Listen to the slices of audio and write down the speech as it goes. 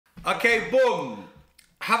Okay, boom.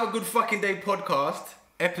 Have a good fucking day podcast.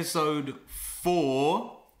 Episode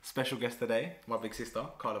 4. Special guest today, my big sister,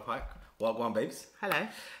 Carla Pyke. Welcome, babes. Hello.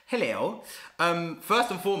 Hello.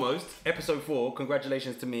 First and foremost, episode 4,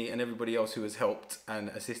 congratulations to me and everybody else who has helped and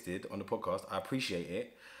assisted on the podcast. I appreciate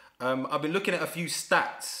it. I've been looking at a few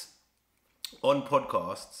stats on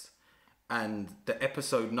podcasts and the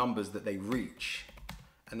episode numbers that they reach.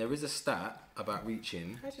 And there is a stat about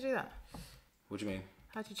reaching... How do you do that? What do you mean?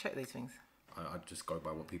 How do you check these things? I just go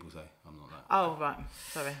by what people say. I'm not that. Oh, right.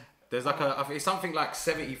 Sorry. There's like it's something like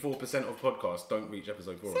 74% of podcasts don't reach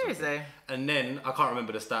episode 4. Seriously? And then, I can't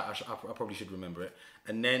remember the stat, I probably should remember it.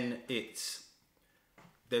 And then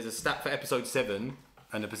there's a stat for episode 7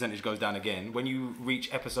 and the percentage goes down again. When you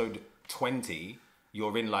reach episode 20,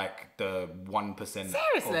 you're in like the 1%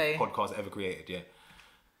 Seriously? of podcasts ever created, yeah.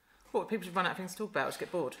 What, people should run out of things to talk about or just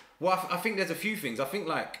get bored? Well, I think there's a few things. I think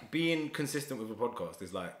like being consistent with a podcast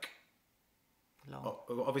is like, Long.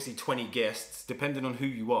 Obviously 20 guests, depending on who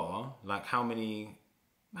you are, like how many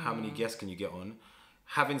guests can you get on,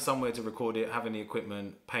 having somewhere to record it, having the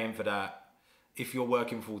equipment, paying for that. If you're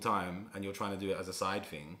working full time and you're trying to do it as a side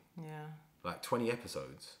thing, Yeah. like 20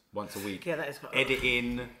 episodes once a week. Yeah, that is quite...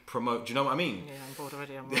 Editing, promote, do you know what I mean? Yeah, I'm bored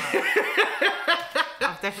already, I'm right.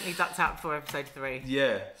 I've definitely ducked out before episode 3.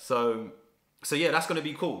 Yeah, so yeah, that's going to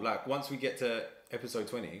be cool. Like once we get to episode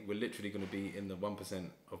 20, we're literally going to be in the 1%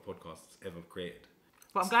 of podcasts ever created.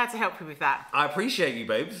 Well, I'm glad to help you with that. I appreciate you,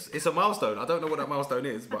 babes. It's a milestone. I don't know what that milestone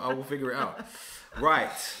is, but I will figure it out.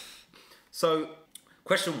 Right. So,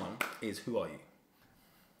 question 1 is, who are you?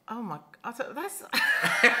 Oh my... that's...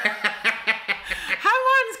 How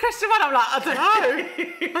am question 1? I'm like, I don't know.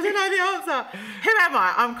 I don't know the answer. Who am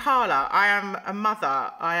I? I'm Carla. I am a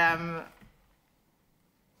mother. I am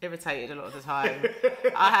irritated a lot of the time.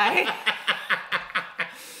 I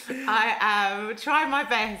am trying my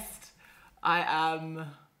best. I am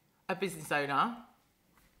a business owner.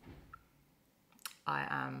 I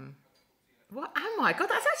am... What am I? God,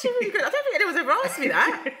 that's actually really good. I don't think anyone's ever asked me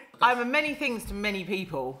that. I'm a many things to many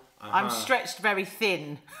people. Uh-huh. I'm stretched very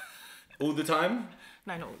thin. All the time?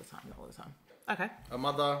 No, not all the time. Not all the time. Okay. A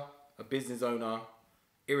mother, a business owner,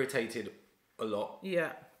 irritated a lot.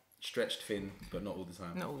 Yeah. Stretched thin, but not all the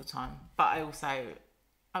time. Not all the time. But I also...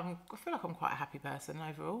 I feel like I'm quite a happy person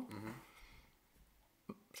overall. Mm-hmm.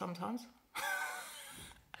 Sometimes.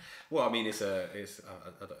 Well, I mean, no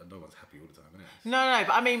one's happy all the time, isn't it? No,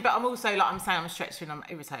 but I'm also like, I'm saying I'm stretched and I'm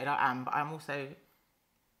irritated. I am, but I'm also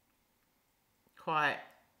quite...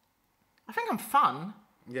 I think I'm fun.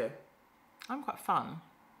 Yeah. I'm quite fun.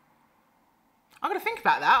 I'm going to think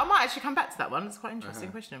about that. I might actually come back to that one. It's quite an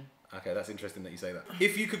interesting question. Okay, that's interesting that you say that.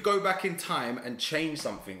 If you could go back in time and change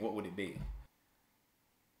something, what would it be?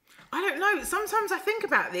 I don't know. Sometimes I think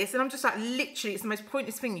about this and I'm just like, literally, it's the most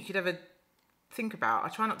pointless thing you could ever think about. I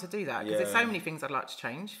try not to do that because there's so many things I'd like to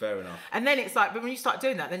change. Fair enough. And then it's like, but when you start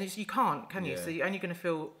doing that, then you can't, can you? Yeah. So you're only going to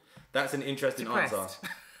feel That's an interesting depressed. answer.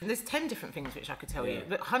 And there's 10 different things which I could tell you,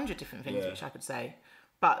 100 different things which I could say.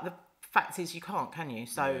 But the fact is you can't, can you?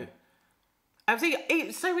 So I was thinking,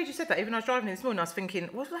 it's so weird you said that. Even when I was driving in this morning, I was thinking,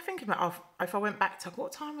 what was I thinking about? If I went back to,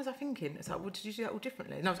 what time was I thinking? It's like, well, did you do that all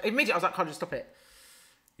differently? And immediately I was like, can't just stop it.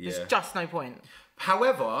 Yeah. There's just no point.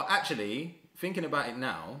 However, actually, thinking about it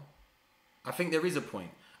now, I think there is a point.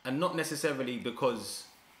 And not necessarily because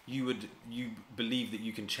you believe that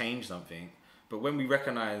you can change something, but when we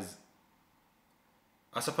recognise,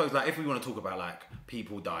 I suppose, like if we want to talk about like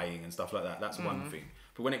people dying and stuff like that, that's one thing.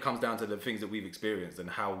 But when it comes down to the things that we've experienced and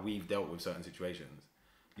how we've dealt with certain situations,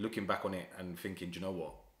 looking back on it and thinking, do you know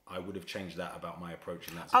what? I would have changed that about my approach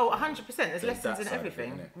in that situation. Oh, 100%. There's lessons in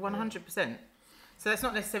everything. 100%. So that's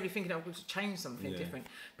not necessarily thinking I'm going to change something different.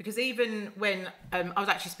 Because even when I was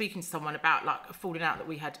actually speaking to someone about like a falling out that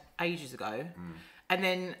we had ages ago,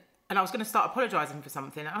 and I was going to start apologising for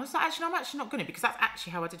something, and I was like, actually, I'm actually not going to, because that's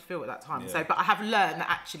actually how I did feel at that time. Yeah. So, but I have learned that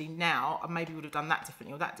actually now I maybe would have done that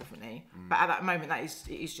differently or that differently. But at that moment, that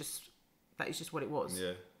is just what it was.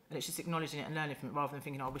 Yeah. And it's just acknowledging it and learning from it rather than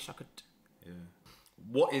thinking, oh, I wish I could. Yeah.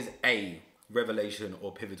 What is a revelation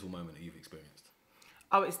or pivotal moment that you've experienced?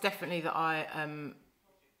 Oh, it's definitely that I am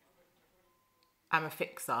a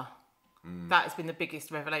fixer. That has been the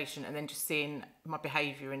biggest revelation. And then just seeing my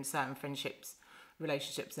behaviour in certain friendships,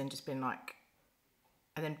 relationships, and just being like,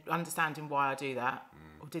 and then understanding why I do that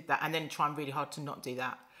or did that, and then trying really hard to not do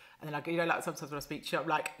that. And then, like, you know, like sometimes when I speak to you, I'm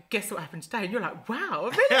like, guess what happened today? And you're like, wow, I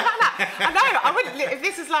really like that. I know, I wouldn't, if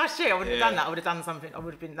this was last year, I wouldn't have done that. I would have done something, that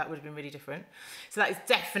would have been really different. So that is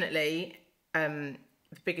definitely the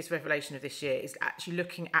biggest revelation of this year, is actually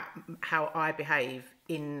looking at how I behave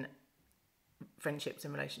in friendships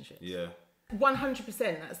and relationships. Yeah. 100%.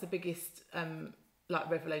 That's the biggest like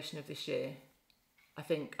revelation of this year. I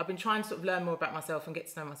think I've been trying to sort of learn more about myself and get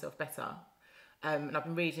to know myself better. And I've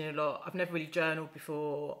been reading a lot. I've never really journaled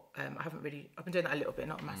before. I've been doing that a little bit,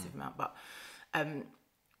 not a massive amount, but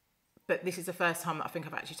this is the first time that I think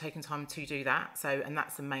I've actually taken time to do that. So, and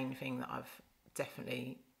that's the main thing that I've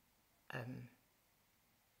definitely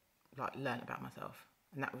like learned about myself.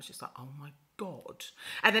 And that was just like, oh my God.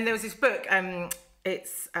 And then there was this book,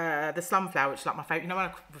 it's The Slumflower, which is like my favourite. You know when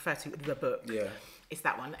I refer to the book? Yeah. It's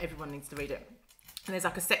that one. Everyone needs to read it. And there's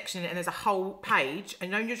like a section and there's a whole page.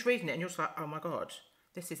 And you're just reading it and you're just like, oh my God,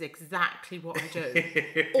 this is exactly what I do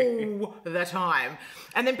all the time.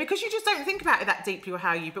 And then because you just don't think about it that deeply or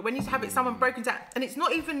how you, but when you have it someone broken down, and it's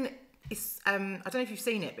not even, it's, I don't know if you've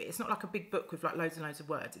seen it, but it's not like a big book with like loads and loads of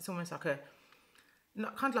words. It's almost like kind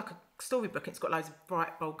of like a storybook. It's got loads of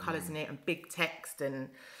bright, bold colours in it and big text and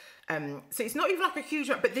so it's not even like a huge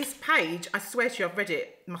one, but this page, I swear to you, I've read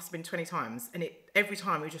it, must have been 20 times, and every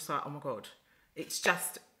time we're just like, oh my God, it's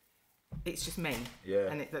just me. Yeah.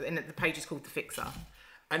 And the page is called The Fixer.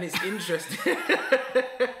 And it's interesting.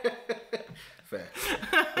 Fair.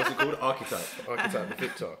 What's it called? Archetype, The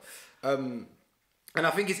Fixer. And I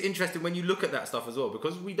think it's interesting when you look at that stuff as well,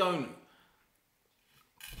 because we don't,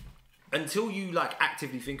 until you like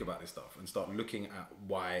actively think about this stuff and start looking at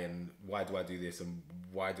why do I do this and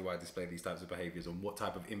why do I display these types of behaviours and what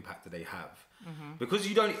type of impact do they have, because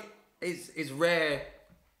you don't, it's rare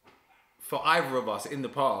for either of us in the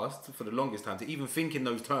past for the longest time to even think in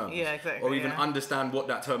those terms, or even understand what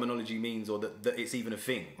that terminology means, or that it's even a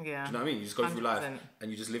thing. Do you know what I mean? You just go 100%. Through life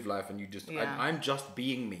and you just live life and you just I'm just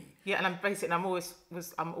being me. Yeah, and I'm always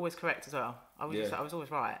correct as well. I was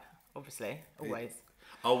always right, obviously, always.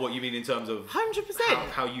 Oh, what you mean in terms of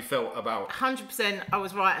 100% how you felt about 100%? I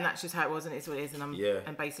was right, and that's just how it was, and it's what it is,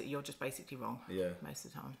 and basically you're just basically wrong. Yeah, most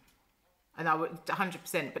of the time. And I would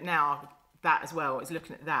 100%, but now that as well is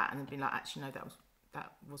looking at that and being like, actually, no,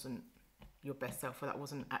 that wasn't your best self, or that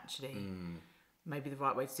wasn't actually maybe the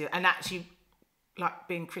right way to do it, and actually like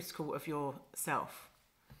being critical of yourself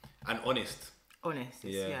and honest.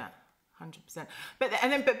 Yeah, 100%.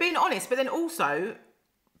 But being honest, but then also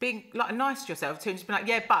being like nice to yourself too, and just be like,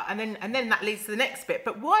 yeah, but, and then that leads to the next bit.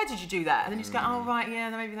 But why did you do that? And then you just go, oh right, yeah,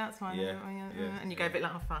 maybe that's fine. And you go a bit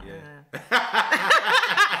like, oh fuck.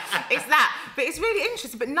 It's that, but it's really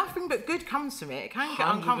interesting. But nothing but good comes from it. It can get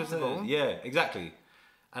uncomfortable. Yeah, exactly.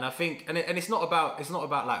 And I think, and it's not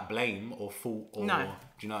about like blame or fault or no.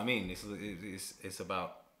 Do you know what I mean? It's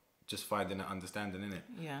about just finding that understanding in it.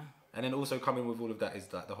 Yeah. And then also coming with all of that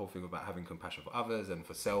is like the whole thing about having compassion for others and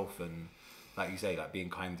for self, and like you say, like being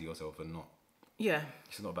kind to yourself and not. Yeah.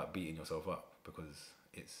 It's not about beating yourself up, because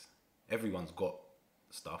everyone's got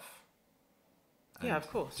stuff. And yeah, of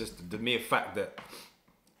course. Just the mere fact that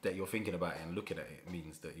you're thinking about it and looking at it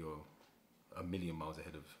means that you're a million miles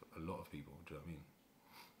ahead of a lot of people. Do you know what I mean?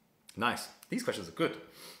 Nice. These questions are good.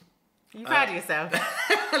 Are you proud of yourself?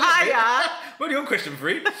 What are your question,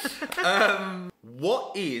 Free?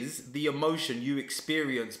 What is the emotion you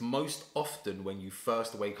experience most often when you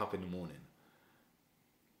first wake up in the morning?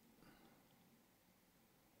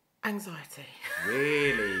 Anxiety.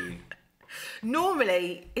 Really?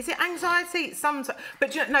 Normally, is it anxiety? Sometimes,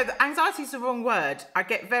 but the anxiety is the wrong word.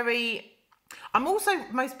 I'm also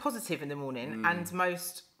most positive in the morning and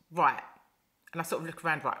most right. And I sort of look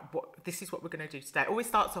around, right, this is what we're going to do today. It always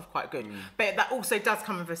starts off quite good. But that also does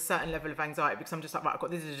come with a certain level of anxiety, because I'm just like, right, I've got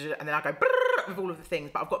this, and then I go with all of the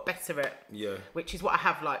things, but I've got better at, which is what I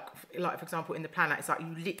have, like for example, in the planner, it's like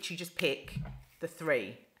you literally just pick the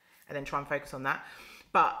 3 and then try and focus on that.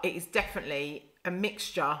 But it is definitely a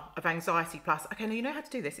mixture of anxiety plus, okay, no, you know how to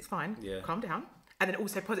do this, it's fine, calm down. And then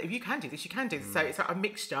also positive, you can do this, you can do this. So it's like a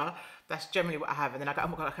mixture. That's generally what I have. And then I go, oh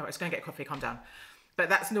my God, okay, I'm just going to get coffee, calm down. But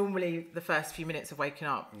that's normally the first few minutes of waking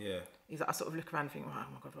up. Yeah. Is that I sort of look around and think, oh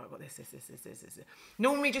my God, right, I've got this.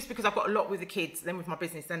 Normally just because I've got a lot with the kids, then with my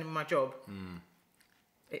business, then with my job.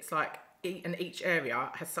 It's like, each area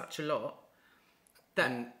has such a lot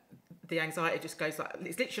that the anxiety just goes like,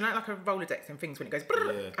 it's literally like a Rolodex and things when it goes,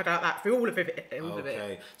 I go like that through all of it.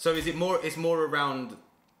 Okay. So is it it's more around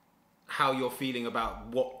how you're feeling about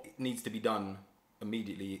what needs to be done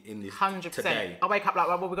immediately in this 100%. Today. I wake up like,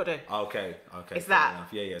 well, what we got to do? Okay. It's that.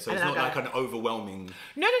 Enough. Yeah. So it's not like an overwhelming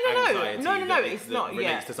No. It's not. That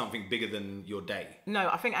relates to something bigger than your day. No,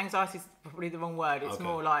 I think anxiety is probably the wrong word. It's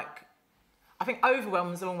more like, I think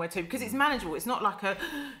overwhelm is the wrong word too, because it's manageable. It's not like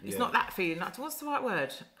it's not that feeling. Like, what's the right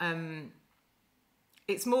word?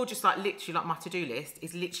 It's more just like literally like my to-do list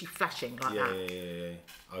is literally flashing like that.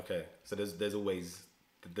 Yeah. Okay. So there's always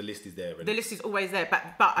the list is there. The list is always there,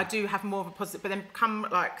 but I do have more of a positive. But then come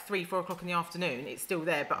like 3-4 o'clock in the afternoon, it's still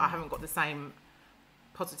there, but I haven't got the same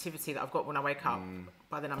positivity that I've got when I wake up.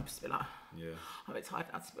 By then I'm just a bit like, I'm a bit tired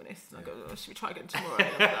now, to be honest. And I go, oh, should we try again tomorrow?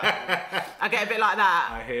 I get a bit like that.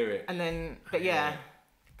 I hear it. And then, but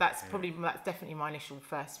that's definitely my initial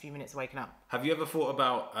first few minutes of waking up. Have you ever thought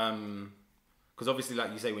about, because obviously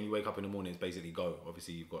like you say, when you wake up in the morning, it's basically go.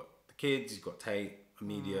 Obviously you've got the kids, you've got Tate,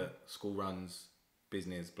 immediate, school runs,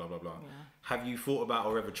 business, blah, blah, blah. Yeah. Have you thought about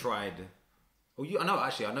or ever tried, I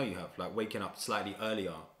know you have, like waking up slightly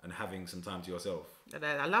earlier and having some time to yourself?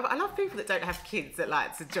 I love people that don't have kids that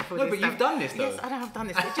like to jump on No, but you've done this though. Yes, I have done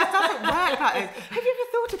this. It just doesn't work like this. Have you ever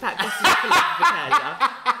thought about just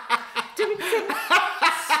doing some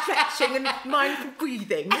stretching and mindful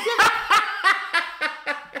breathing?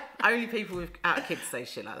 Only people without kids say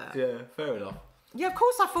shit like that. Yeah, fair enough. Yeah, of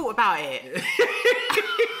course I thought about it.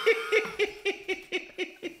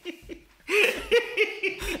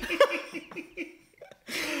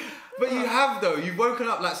 But you have though. You've woken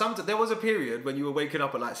up like there was a period when you were waking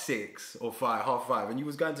up at like 6 or 5, half 5, and you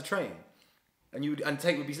was going to train, and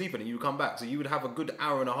Tate would be sleeping, and you would come back, so you would have a good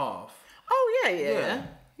hour and a half. Oh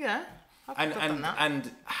yeah. I've done that. And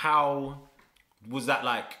how was that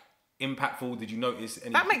like impactful? Did you notice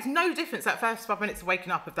anything? That makes no difference. That first 5 minutes of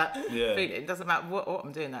waking up with that feeling. It doesn't matter what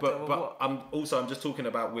I'm doing that day. But I'm just talking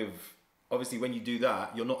about with obviously when you do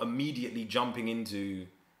that, you're not immediately jumping into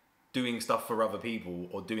doing stuff for other people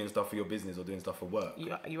or doing stuff for your business or doing stuff for work.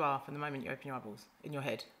 You are from the moment you open your eyeballs in your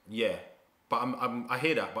head. Yeah, but I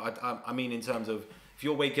hear that. But I mean in terms of if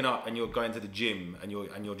you're waking up and you're going to the gym and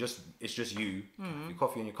it's just you, your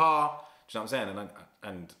coffee in your car. Do you know what I'm saying?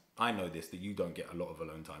 And I know this that you don't get a lot of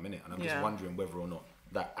alone time in it, and I'm just wondering whether or not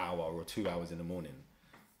that hour or 2 hours in the morning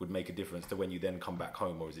would make a difference to when you then come back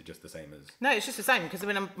home, or is it just the same as? No, it's just the same because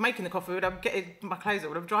when I'm making the coffee, when I'm getting my clothes on,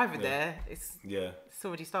 when I'm driving there, it's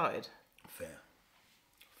already started. Fair.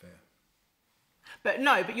 But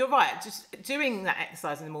you're right. Just doing that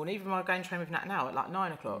exercise in the morning, even when I go and train with Nat now at like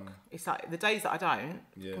 9 o'clock, it's like the days that I don't,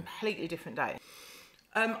 completely different day.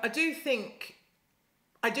 I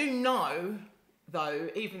do know though,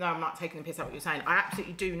 even though I'm not taking the piss out of what you're saying, I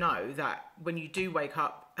absolutely do know that when you do wake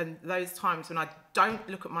up and those times when I don't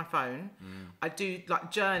look at my phone, I do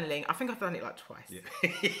like journaling. I think I've done it like twice. Yeah.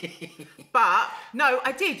 But no,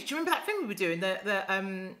 I did. Do you remember that thing we were doing?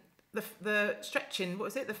 The stretching. What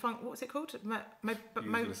was it? What was it called?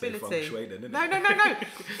 Mobility. Feng Shui then, isn't no.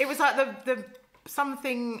 It was like the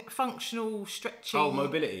something functional stretching. Oh,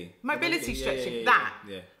 mobility. Mobility stretching.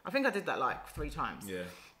 Yeah. I think I did that like 3 times. Yeah.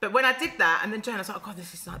 But when I did that, and then Joanne, I was like, oh God,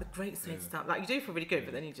 this is like the greatest way to start. Like, you do feel really good,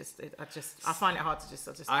 but then I find it hard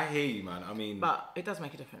to I hear you, man. I mean... But it does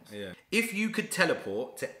make a difference. Yeah. If you could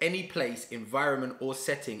teleport to any place, environment, or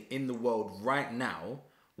setting in the world right now,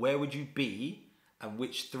 where would you be, and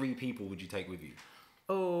which 3 people would you take with you?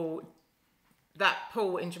 Oh, that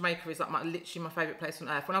pool in Jamaica is like literally my favourite place on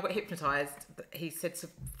earth. When I got hypnotised, he said to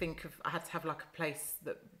think of... I had to have like a place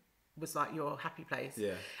that was like your happy place,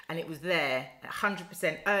 and it was there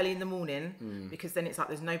 100% early in the morning, because then it's like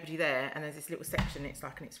there's nobody there, and there's this little section, it's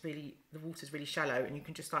like, and it's really, the water's really shallow, and you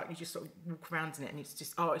can just sort of walk around in it, and it's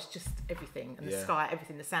just everything, and the sky,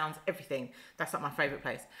 everything, the sounds, everything. That's like my favourite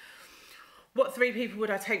place. What 3 people would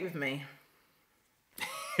I take with me?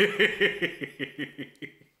 Do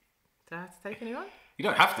I have to take anyone? You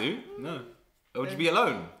don't have to, no. Or would you be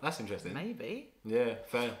alone? That's interesting. Maybe. Yeah,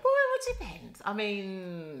 fair. Well, it depends. I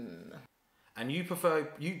mean... And you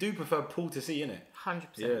do prefer pool to sea, innit? 100%.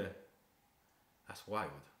 Yeah. That's wild.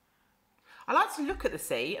 I like to look at the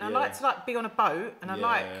sea, and I like to be on a boat, and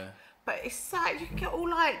but it's like, you can get all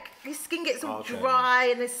like, your skin gets all dry,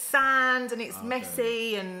 and there's sand, and it's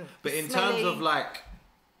messy, and But in smelly. terms of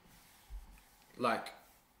like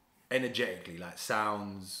energetically, like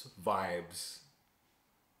sounds, vibes,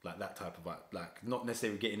 like that type of vibe, like not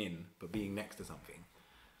necessarily getting in, but being next to something.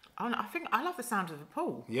 I think I love the sound of the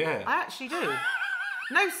pool. Yeah. I actually do.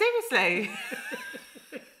 No, seriously.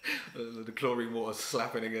 The chlorine water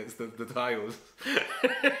slapping against the tiles.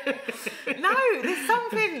 No, there's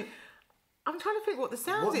something... I'm trying to think what the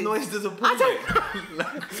sound is. What noise does a pool make? No,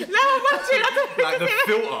 I'm watching. Like the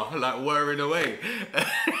filter, like whirring away.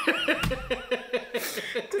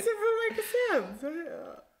 Does it make a sound?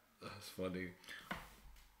 That's funny.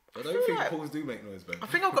 I don't think pools do make noise, man. I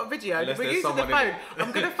think I've got a video. We're using the phone.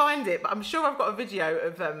 I'm going to find it, but I'm sure I've got a video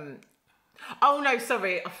of... Oh no,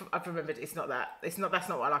 sorry, I've remembered. It's not that. That's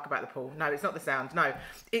not what I like about the pool. No, it's not the sound. No,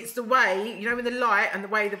 it's the way, you know, when the light and the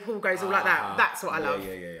way the pool goes all like that. That's what I love.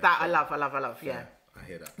 Yeah. That I love. Yeah. I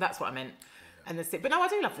hear that. That's what I meant. And the sea, but no, I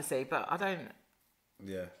do love the sea, but I don't.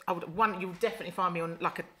 Yeah. You'll definitely find me on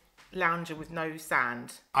like a lounger with no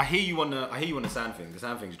sand. I hear you on the sand thing. The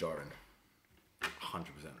sand thing's jarring. 100%.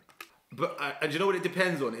 But and you know what it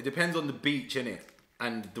depends on? It depends on the beach, innit?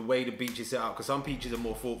 And the way the beach is set up. Because some beaches are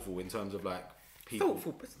more thoughtful in terms of like people.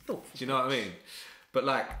 Thoughtful. Do you know what I mean? But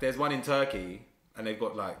like, there's one in Turkey, and they've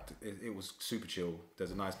got like, it was super chill.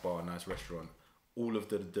 There's a nice bar, a nice restaurant. All of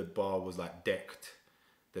the bar was like decked.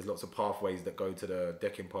 There's lots of pathways that go to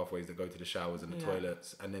the showers and the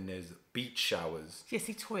toilets. And then there's beach showers. Yeah,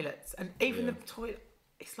 see, toilets. And even the toilet,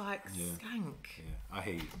 it's like skank. Yeah, I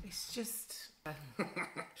hear you. It's just...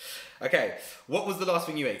 Okay, what was the last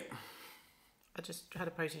thing you ate? I just had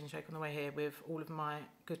a protein shake on the way here with all of my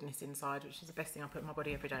goodness inside, which is the best thing I put in my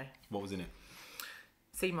body every day. What was in it?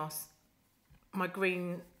 Sea moss. My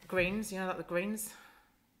greens, you know, like the greens?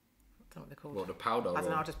 I don't know what they're called. What, the powder? I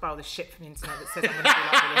don't know, I'll just buy all this shit from the internet that says I'm going to be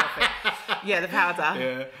like really healthy. Yeah, the powder.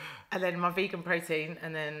 Yeah. And then my vegan protein,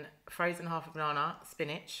 and then frozen half a banana,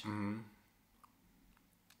 spinach. Mm-hmm.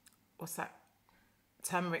 What's that?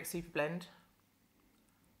 Turmeric super blend.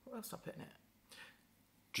 What else did I put in it?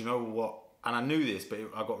 Do you know what? And I knew this, but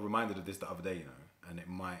I got reminded of this the other day, you know, and it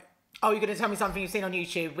might... Oh, you're going to tell me something you've seen on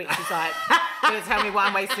YouTube, which is like, you're going to tell me why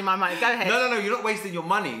I'm wasting my money. Go ahead. No, you're not wasting your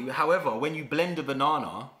money. However, when you blend a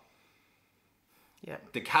banana,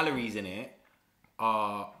 the calories in it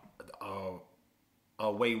are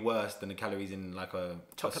way worse than the calories in like a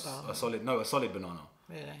solid banana.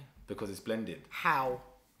 Really? Because it's blended. How?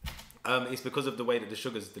 It's because of the way that the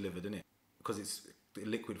sugar's delivered, isn't it? Because it's in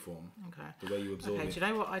liquid form. Okay. The way you absorb it. Okay, do you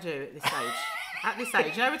know what I do at this stage? At this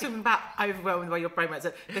age, you know we're talking about overwhelming the way your brain works.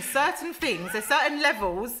 There's certain things, there's certain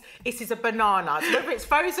levels. It is a banana. So whether it's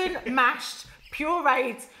frozen, mashed,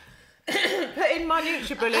 pureed, put in my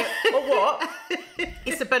NutriBullet or what,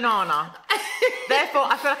 it's a banana. Therefore,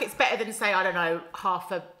 I feel like it's better than, say, I don't know,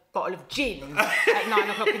 half a bottle of gin at 9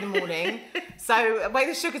 o'clock in the morning. So the way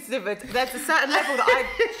the sugar's delivered, there's a certain level that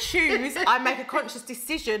I choose. I make a conscious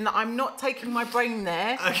decision that I'm not taking my brain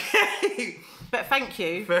there. Okay. But thank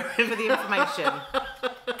you for the information.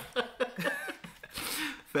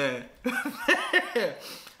 Fair.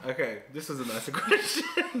 Okay, this was a nicer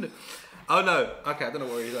question. Oh no, okay, I don't know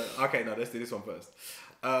what you're doing. Okay, no, let's do this one first.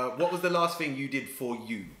 What was the last thing you did for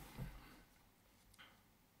you?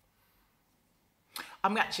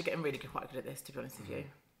 I'm actually getting really quite good at this, to be honest with you.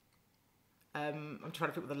 I'm trying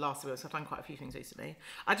to think what the last was. I've done quite a few things recently.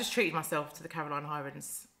 I just treated myself to the Caroline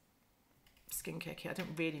Hirons skincare kit. I don't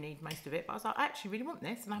really need most of it, but I was like, I actually really want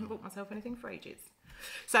this, and I haven't bought myself anything for ages.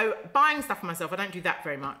 So buying stuff for myself, I don't do that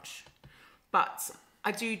very much, but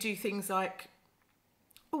I do things like,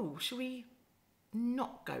 oh, should we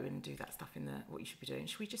not go and do that stuff in what you should be doing?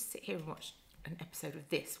 Should we just sit here and watch an episode of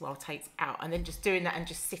this while Tate's out, and then just doing that and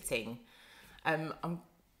just sitting?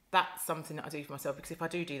 That's something that I do for myself, because if I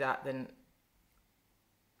do that, then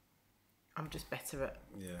I'm just better at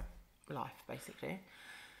life, basically.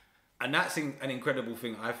 And that's an incredible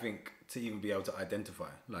thing, I think, to even be able to identify,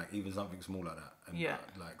 like even something small like that, and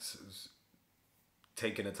like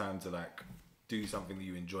taking the time to like do something that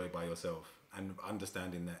you enjoy by yourself, and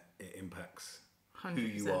understanding that it impacts 100%, who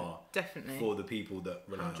you are, definitely, for the people that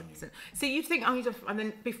rely 100%. On you. So you'd think, and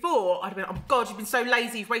then before I'd have been, oh God, you've been so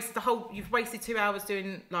lazy, you've wasted 2 hours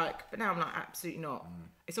doing like, but now I'm like, absolutely not.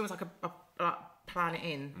 It's almost like a plan it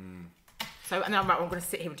in. So, and then I'm like, well, I'm going to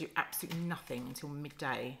sit here and do absolutely nothing until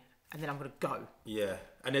midday, and then I'm going to go. Yeah.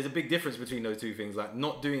 And there's a big difference between those two things, like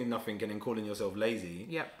not doing nothing and then calling yourself lazy.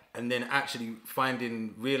 Yep. And then actually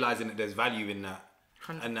realising that there's value in that.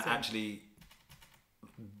 100%. And that actually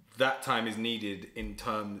that time is needed in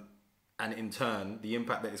turn, the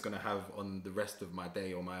impact that it's going to have on the rest of my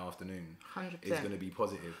day or my afternoon 100%. Is going to be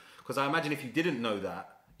positive. Because I imagine if you didn't know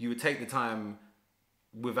that, you would take the time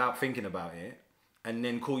without thinking about it and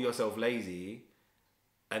then call yourself lazy,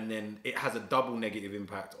 and then it has a double negative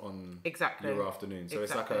impact on your afternoon. So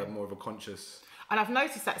it's like a more of a conscious... And I've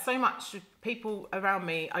noticed that so much with people around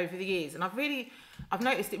me over the years, and I've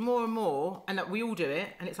noticed it more and more, and that we all do it,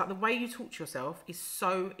 and it's like the way you talk to yourself is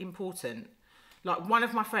so important. Like one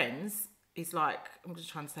of my friends is like, I'm just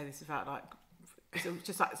trying to say this without like, it's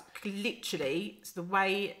just like literally it's the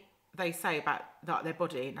way they say about like their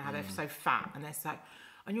body and how they're so fat, and they're so...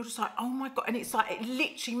 And you're just like, oh my God. And it's like, it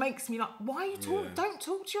literally makes me like, why are you talking? Don't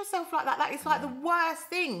talk to yourself like that. That is like the worst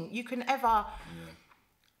thing you can ever,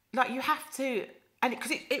 like you have to, and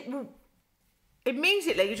because it will,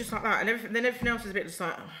 immediately you're just like that. And then everything else is a bit just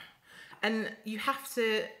like, and you have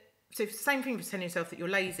to, so same thing for telling yourself that you're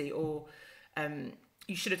lazy or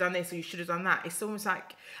you should have done this or you should have done that. It's almost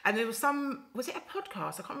like, and there was was it a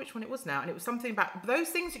podcast? I can't remember which one it was now. And it was something about those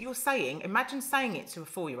things that you're saying. Imagine saying it to a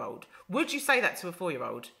 4-year-old. Would you say that to a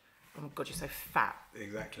 4-year-old? Oh my God, you're so fat.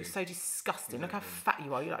 Exactly. You're so disgusting. Look how fat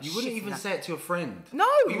you are. You're like, you wouldn't even say it to your friend. No.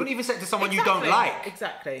 You wouldn't even say it to someone you don't like.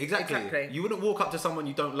 Exactly. You wouldn't walk up to someone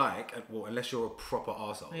you don't like, well, unless you're a proper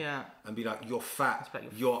arsehole. Yeah. And be like, you're fat,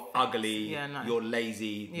 you're ugly, you're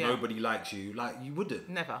lazy, nobody likes you. Like, you wouldn't.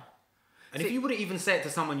 Never. And if you wouldn't even say it to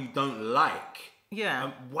someone you don't like,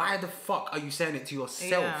 why the fuck are you saying it to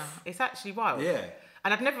yourself? Yeah, it's actually wild. Yeah.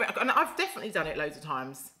 And I've definitely done it loads of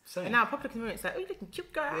times. Same. And now I pop up in the room, it's like, oh, you're looking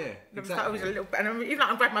cute, girl. Yeah, exactly. I was a little bit, and even like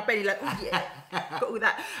I'm grabbing my belly, like, oh yeah, got all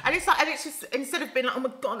that. And it's like, and it's just, instead of being like, oh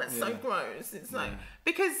my God, that's so gross, it's like,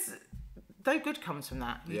 because no good comes from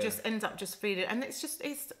that. You just end up just feeling, and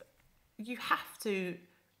you have to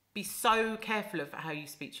be so careful of how you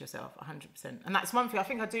speak to yourself, 100%. And that's one thing I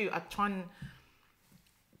think I try and,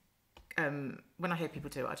 when I hear people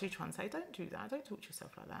do it, I do try and say, don't do that. Don't talk to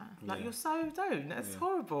yourself like that. Like, that's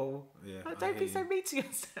horrible. Yeah, like, don't be so mean to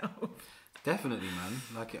yourself. Definitely, man.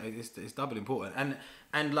 Like, it's double important.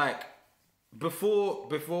 And like,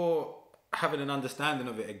 before having an understanding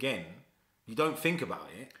of it again, you don't think about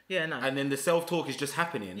it. Yeah, no. And then the self-talk is just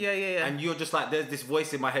happening. Yeah. And you're just like, there's this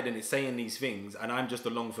voice in my head and it's saying these things and I'm just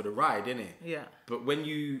along for the ride, innit? Yeah. But when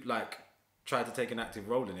you, like, try to take an active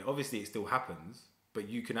role in it, obviously it still happens, but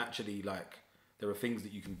you can actually, like, there are things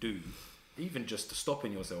that you can do, even just to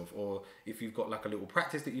stopping yourself, or if you've got, like, a little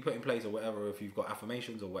practice that you put in place or whatever, if you've got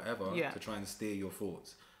affirmations or whatever, to try and steer your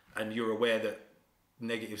thoughts. And you're aware that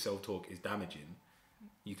negative self-talk is damaging,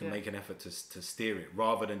 you can make an effort to steer it,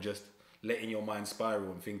 rather than just letting your mind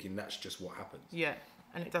spiral and thinking that's just what happens. Yeah,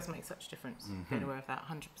 and it does make such a difference. Being aware of that,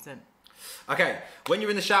 100%. Okay, when you're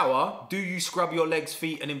in the shower, do you scrub your legs,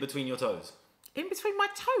 feet, and in between your toes? In between my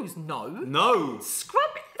toes? No.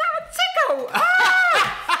 Scrub it? That would tickle.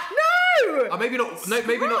 Ah! No. Maybe not. No,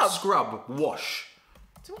 maybe not scrub. Wash.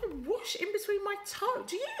 Do I wash in between my toes?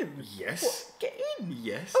 Do you? Yes. What? Get in.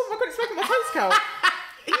 Yes. Oh my God, it's making my toes curl. Are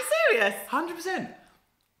you serious? 100%.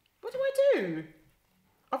 What do I do?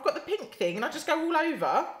 I've got the pink thing and I just go all over.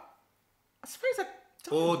 I suppose I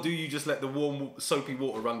don't. Or do you just let the warm, soapy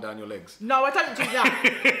water run down your legs? No, I don't do that.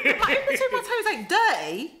 Like, in between my toes ain't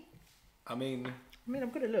dirty. I mean, I'm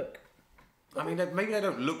gonna look. I mean, maybe they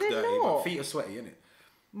don't look dirty, but feet are sweaty, innit?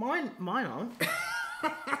 Mine aren't.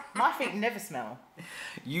 My feet never smell.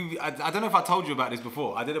 I don't know if I told you about this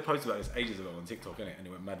before. I did a post about this ages ago on TikTok, innit? And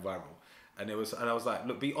it went mad viral. And I was like,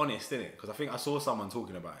 look, be honest, innit? Because I think I saw someone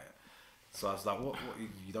talking about it. So I was like, what?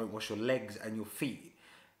 You don't wash your legs and your feet?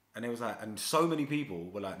 And it was like, and so many people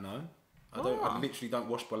were like, no, I don't. I literally don't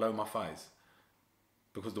wash below my thighs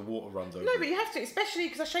because the water runs over. No, but you have to, especially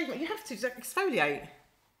because I shave my. You have to like, exfoliate.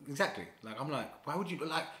 Exactly. Like, I'm like, why would you,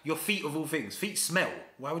 like, your feet of all things? Feet smell.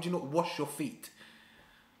 Why would you not wash your feet?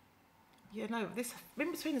 Yeah, no, this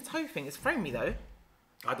in between the toe thing is thrown me though.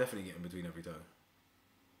 I definitely get in between every toe.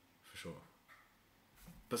 For sure.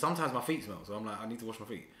 But sometimes my feet smell, so I'm like, I need to wash my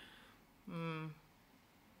feet.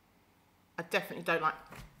 I definitely don't like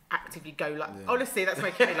actively go like, honestly, that's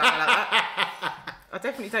making me like that. I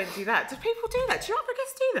definitely don't do that. Do people do that? Do you other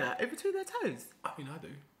guests do that in between their toes? I mean, I do.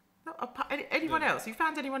 No, anyone else? You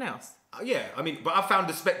found anyone else? Yeah, I mean, but I found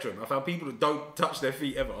the spectrum. I found people that don't touch their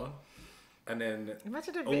feet ever. And then...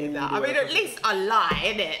 Imagine admitting that. I mean, at least I lie,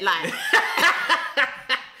 innit? Like...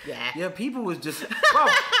 Yeah, people was just... Bro,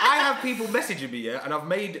 I have people messaging me, yeah, and I've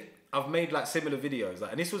made like similar videos.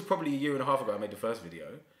 Like, and this was probably a year and a half ago I made the first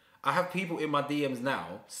video. I have people in my DMs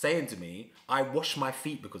now saying to me, I wash my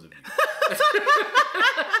feet because of you.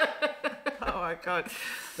 Oh my God.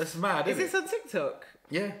 That's mad, isn't it? Is this on TikTok?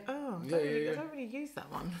 Yeah. Oh, yeah. I don't really use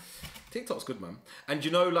that one. TikTok's good, man. And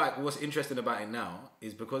you know, like, what's interesting about it now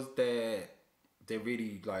is because they're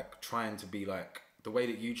really, like, trying to be, like, the way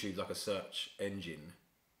that YouTube's like a search engine.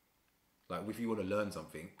 Like, if you want to learn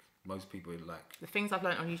something, most people like... The things I've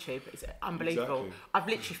learned on YouTube is unbelievable. Exactly. I've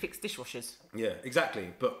literally fixed dishwashers. Yeah,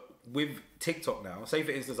 exactly. But with TikTok now, say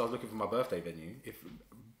for instance, I was looking for my birthday venue. If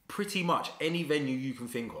pretty much any venue you can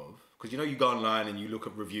think of, because you know you go online and you look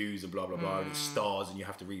at reviews and blah, blah, blah, and it's stars and you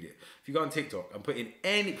have to read it. If you go on TikTok and put in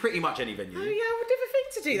pretty much any venue... Oh yeah, I would never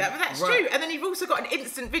think to do that, but that's true. And then you've also got an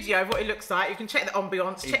instant video of what it looks like. You can check the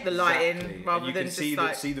ambience, check the lighting, rather than just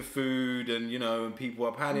see the food and, you know, and people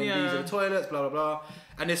are panning, these are the toilets, blah, blah, blah.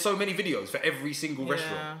 And there's so many videos for every single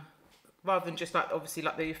restaurant. Rather than just like, obviously,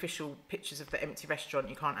 like the official pictures of the empty restaurant,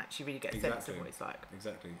 you can't actually really get a sense of what it's like.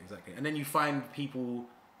 Exactly. And then you find people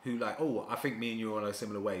who like, oh, I think me and you are on a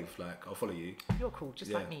similar wave. Like, I'll follow you. You're cool,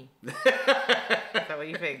 just like me. Is that what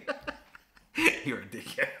you think? You're a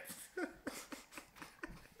dickhead.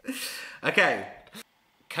 Okay.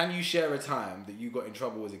 Can you share a time that you got in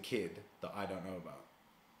trouble as a kid that I don't know about?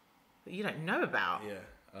 That you don't know about? Yeah.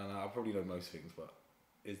 I probably know most things, but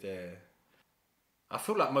is there... I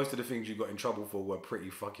feel like most of the things you got in trouble for were pretty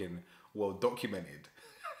fucking well documented.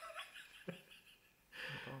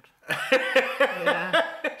 Oh, God. Yeah.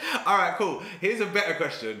 All right, cool. Here's a better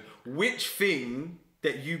question. Which thing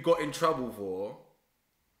that you got in trouble for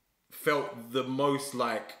felt the most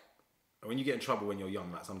like... When you get in trouble when you're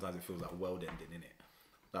young, like sometimes it feels like world ending, innit?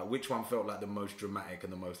 Like which one felt like the most dramatic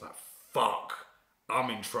and the most like, fuck, I'm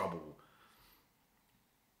in trouble?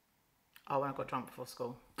 Oh, when I got drunk before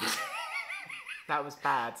school. That was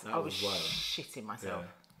bad. I was shitting myself.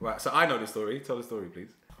 Yeah. Right, so I know the story. Tell the story,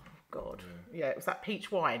 please. God. Yeah, it was that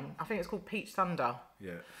peach wine. I think it's called Peach Thunder.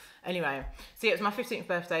 Yeah. Anyway, so yeah, it was my 15th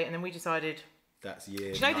birthday, and then we decided... That's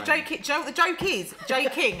year Do you know the joke? The joke is Jay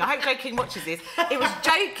King. I hope Jay King watches this. It was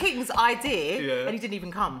Jay King's idea, and he didn't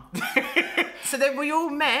even come. So then we all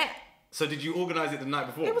met. So did you organise it the night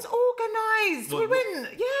before? It was organised. We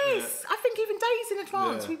went, yes. I think even days in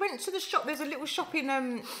advance. Yeah. We went to the shop. There's a little shop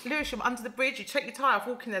in Lewisham under the bridge. You take your tie off,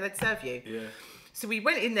 walk in there, they'd serve you. Yeah. So we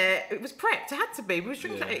went in there. It was prepped. It had to be. We were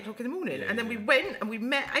drinking at 8 o'clock in the morning, and then we went and we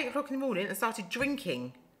met 8 o'clock in the morning and started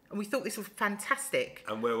drinking. And we thought this was fantastic.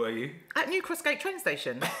 And where were you? At New Cross Gate train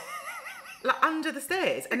station. Like under the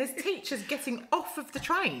stairs. And there's teachers getting off of the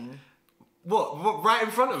train. What? Right in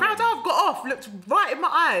front of me? Frau Dav got off, looked right in my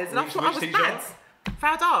eyes, and I thought I was bad.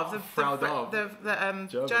 Frau Dav,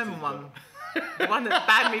 the German one. The one that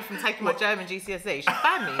banned me from taking my German GCSE. She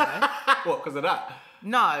banned me, you know. What, because of that?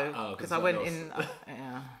 No, because I went in...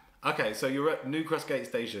 yeah. Okay, so you're at New Cross Gate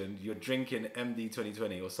Station, you're drinking MD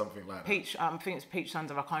 2020 or something like that. Peach, I think it's Peach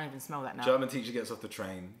Thunder, I can't even smell that now. German teacher gets off the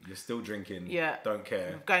train, you're still drinking, don't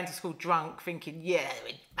care. Going to school drunk, thinking, yeah,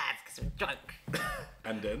 we're bad because we're drunk.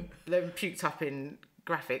 And then? Then puked up in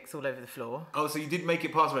graphics all over the floor. Oh, so you did make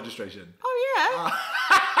it past registration? Oh,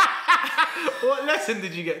 yeah. What lesson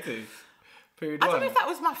did you get to? Period 1? I don't know if that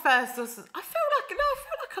was my first or... I feel like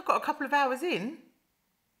I got a couple of hours in.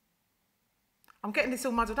 I'm getting this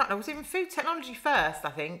all muddled up. I was in food technology first, I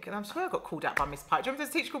think, and I swear I got called out by Miss Pyke. Do you remember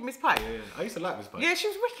there's a teacher called Miss Pyke? Yeah. I used to like Miss Pyke. Yeah, she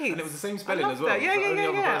was wicked. And it was the same spelling as well. Her.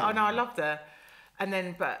 Yeah. Oh no, I loved her. And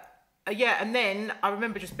then, and then I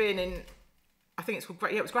remember just being in, I think it's called,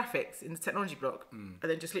 it was graphics in the technology block, and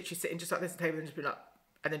then just literally sitting just like this at the table and just being like,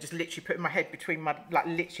 and then just literally putting my head between my, like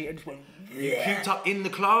literally, and just went, You puked up in the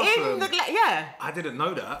classroom? Yeah. I didn't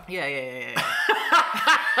know that. Yeah.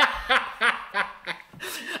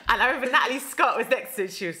 And I remember Natalie Scott was next to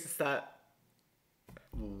it. She was just like...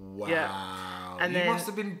 Wow. Yeah. And you then, must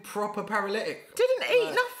have been proper paralytic. Didn't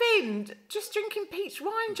eat nothing. Just drinking peach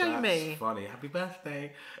wine, Jamie. That's funny. Happy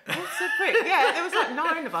birthday. What's a prick? Yeah, there was like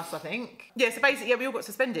 9 of us, I think. Yeah, so basically, we all got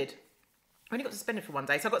suspended. I only got suspended for one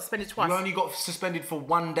day, so I got suspended twice. You only got suspended for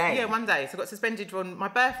one day? Yeah, one day. So I got suspended on my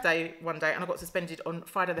birthday one day, and I got suspended on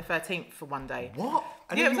Friday the 13th for one day. What?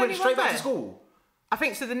 And then you went straight back to school? I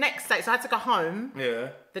think so. The next day, so I had to go home.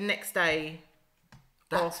 Yeah. The next day,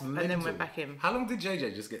 that's off, and then went back in. How long did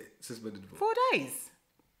JJ just get suspended for? 4 days.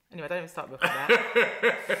 Anyway, don't even start with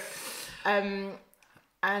that.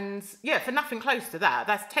 And yeah, for nothing close to that.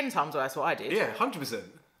 That's 10 times worse what I did. Yeah, 100%.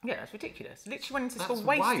 Yeah, that's ridiculous. Literally went into school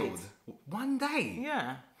wasted. Wild. 1 day.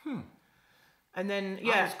 Yeah. And then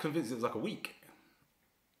I was convinced it was like a week.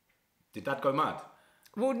 Did Dad go mad?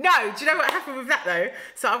 Well, no. Do you know what happened with that though?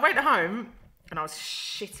 So I went home. And I was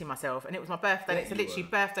shitting myself, and it was my birthday. And it's literally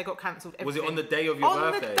birthday got cancelled. Was it on the day of your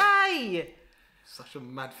birthday? On the day. Such a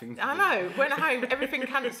mad thing to do. I know. Went home, everything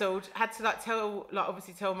cancelled. Had to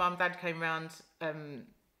obviously tell Mum. Dad came round.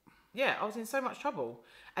 Yeah, I was in so much trouble.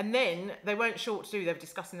 And then they weren't sure what to do. They were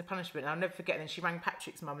discussing the punishment. And I'll never forget. And then she rang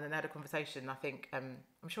Patrick's mum, and then they had a conversation. I think I'm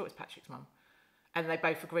sure it was Patrick's mum, and they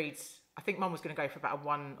both agreed. I think Mum was going to go for about a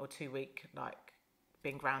 1 or 2 week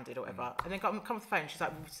being grounded or whatever. And then come off the phone, she's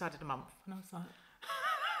like, we've decided a month. And I was like,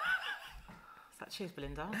 cheers,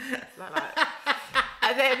 Belinda.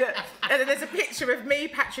 And then there's a picture of me,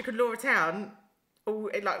 Patrick and Laura Town, all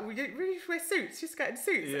like, we really wear suits, just getting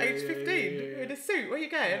suits, age 15, in a suit, where are you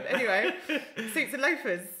going? Anyway, suits and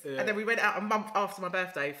loafers. And then we went out a month after my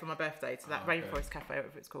birthday, to that Rainforest Cafe,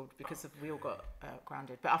 whatever it's called, because we all got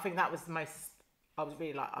grounded. But I think that was the most... I was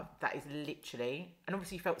really like, that is literally... And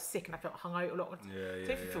obviously you felt sick and I felt hungover a lot.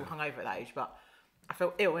 So if you feel hungover at that age, but I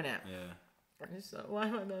felt ill, innit? Yeah. I'm just like, why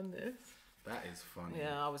have I done this? That is funny.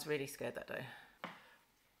 Yeah, I was really scared that day.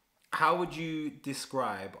 How would you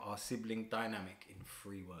describe our sibling dynamic in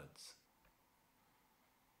 3 words?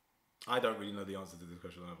 I don't really know the answer to this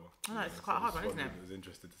question either. I know, it's quite a hard one, isn't it? I was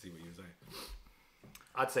interested to see what you were saying.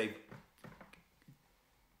 I'd say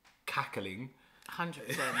cackling 100%.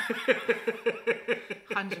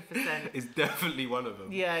 100%. It's definitely one of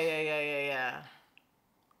them. Yeah.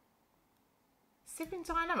 Sibling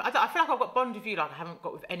dynamic. I feel like I've got bond with you like I haven't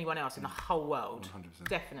got with anyone else in the whole world. 100%.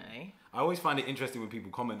 Definitely. I always find it interesting when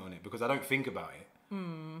people comment on it because I don't think about it.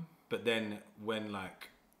 But then when like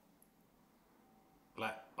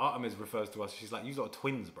Artemis refers to us, she's like, "You lot are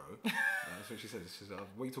twins, bro." That's what she says. She's like,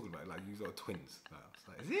 "What are you talking about? Like, you lot are twins." It's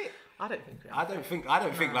like, is it? I don't think we are. I don't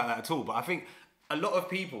think like that at all. But I think a lot of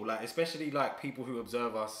people, like especially like people who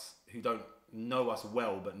observe us, who don't know us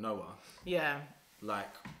well but know us. Yeah. Like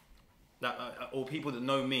that, or people that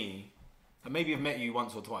know me, and maybe have met you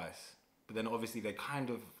once or twice, but then obviously they kind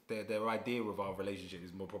of their idea of our relationship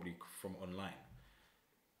is more probably from online,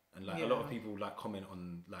 and like a lot of people like comment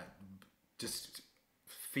on like just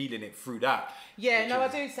feeling it through that. Yeah, no, I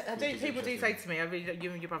do. People do say to me, you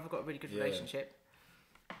and your brother have got a really good relationship.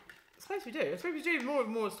 I suppose we do. More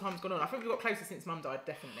and more as time's gone on. I think we've got closer since Mum died,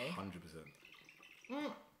 definitely.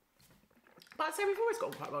 100%. But I'd say we've always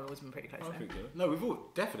gotten quite well. We've always been pretty close. I think so. No, we've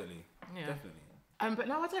all definitely. But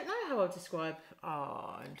no, I don't know how I'll describe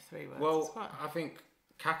in 3 words. Well, I think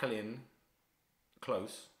cackling,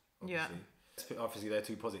 close. Obviously. Yeah. Obviously, they're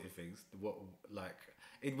two positive things.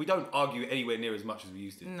 We don't argue anywhere near as much as we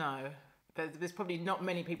used to. No. There's probably not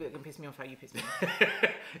many people that can piss me off how you piss me off.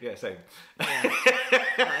 Yeah, same. Yeah.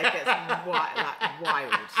 It gets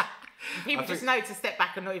wild. People just know to step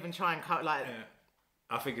back and not even try and cut like... Yeah.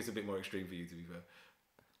 I think it's a bit more extreme for you, to be fair,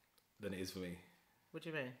 than it is for me. What do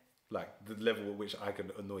you mean? Like, the level at which I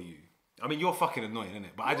can annoy you. I mean, you're fucking annoying,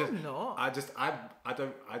 innit? But I'm not. I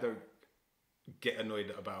don't get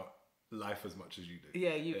annoyed about life as much as you do.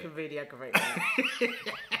 Yeah, you can really aggravate me.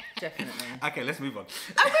 Definitely. Okay, let's move on.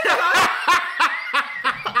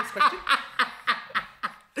 Fuck this question.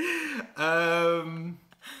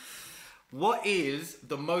 What is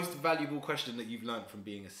the most valuable question that you've learned from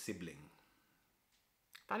being a sibling?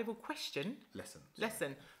 Valuable question?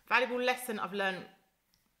 Lesson. Valuable lesson I've learned...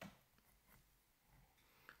 I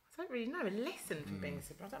don't really know. A lesson from being a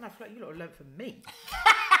sibling. I don't know. I feel like you lot have learned from me.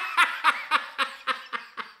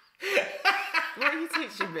 What are you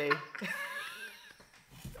teaching me?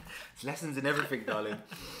 It's lessons in everything, darling.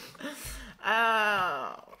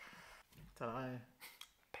 Don't know.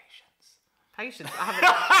 Patience. I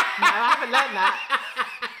haven't learned that.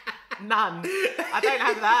 None. I don't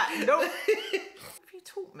have that. Nope. Have you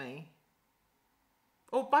taught me?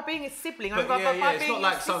 Or by being a sibling, But by it's being not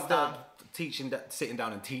like your sister. sitting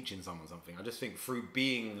down and teaching someone something. I just think through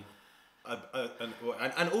being,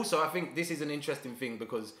 and also I think this is an interesting thing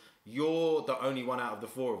because you're the only one out of the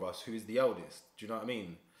 4 of us who is the eldest. Do you know what I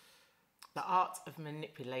mean? The art of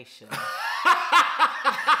manipulation.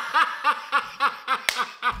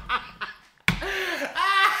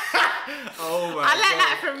 Oh my I learned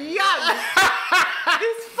that from young.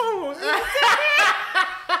 This fool.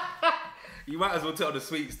 You might as well tell the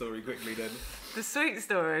sweet story quickly then. The sweet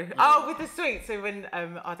story. Yeah. Oh, with the sweet. So when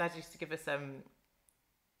our dad used to give us when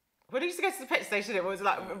he used to go to the pet station, it was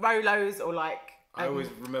like Rolos or like I always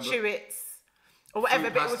remember Chewits or whatever.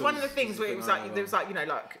 But it was one of the things where it was like there was like you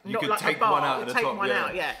not could like take a bar. one out. Take one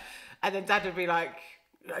out, yeah. And then Dad would be like,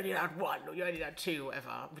 "You only had 1, or you only had 2, or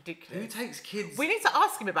whatever." Ridiculous. Who takes kids? We need to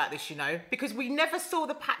ask him about this, because we never saw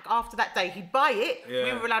the pack after that day. He'd buy it. Yeah.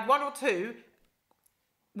 We were allowed 1 or 2.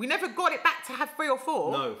 We never got it back to have 3 or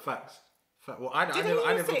 4. No, facts. Well, I never got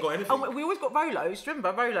anything. And we always got Rolos. Do you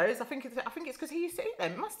remember Rolos? I think it's because he used to eat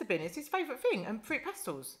them. It must have been. It's his favourite thing. And fruit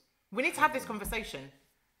pastels. We need to have this conversation.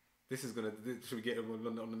 Should we get him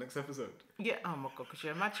on the next episode? Yeah. Oh my God, could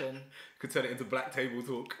you imagine? Could turn it into black table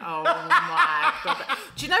talk. Oh my God.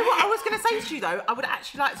 Do you know what I was going to say to you though? I would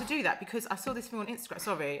actually like to do that because I saw this thing on Instagram.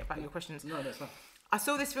 Sorry about your questions. No, that's fine. I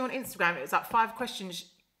saw this thing on Instagram. It was like 5 questions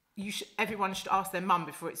everyone should ask their mum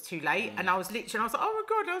before it's too late. And I was like, oh my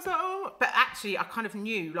God. I was like, oh. But actually, I kind of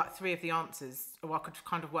knew like 3 of the answers, or I could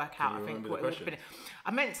kind of work out, I think, what it would have been.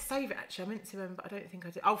 I meant to save it actually. I meant to, but I don't think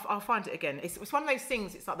I did. I'll find it again. It's one of those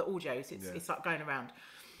things. It's like the audios. It's like going around.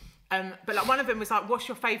 But like one of them was like, what's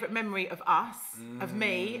your favourite memory of us, of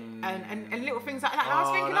me, and little things like that. And I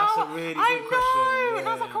was thinking, that's a really good question. Yeah. And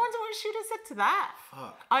I was like, I wonder what she would have said to that.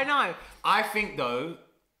 Fuck. I know. I think though,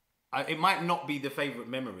 it might not be the favourite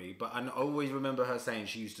memory, but I always remember her saying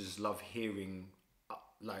she used to just love hearing,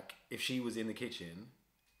 like, if she was in the kitchen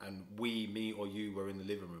and me or you were in the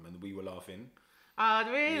living room and we were laughing. Oh,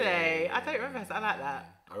 really? I don't remember. I like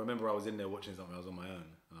that. I remember I was in there watching something. I was on my own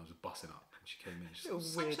and I was just busting up. And she came in. She said,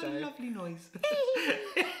 such a lovely noise.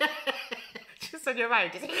 Just on your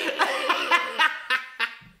own.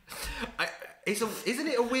 Isn't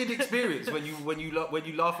it a weird experience when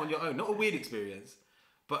you laugh on your own? Not a weird experience,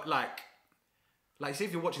 but like Like, see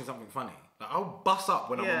if you're watching something funny. Like, I'll bust up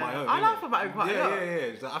when I'm on my own. I laugh on my own quite a lot.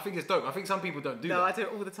 Yeah. Like, I think it's dope. I think some people don't do that. No, I do it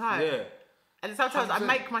all the time. Yeah. And sometimes 100%. I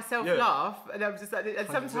make myself laugh, and I'm just like, and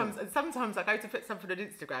 100%. sometimes I go to put something on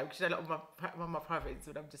Instagram because a lot of my private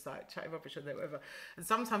Instagram, I'm just like chatting rubbish on there, whatever. And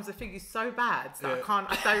sometimes the thing is so bad that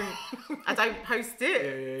I don't post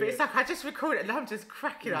it. But it's like I just record it and I'm just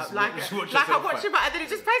cracking up, like I'm watching it, and then it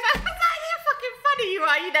just plays. I'm like, you're fucking funny, you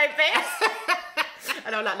are, you know, bitch.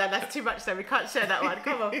 And I'm like, no, that's too much, so we can't share that one.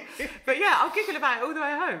 Come on. But yeah, I'll giggle about it all the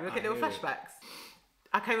way home. Look at little flashbacks.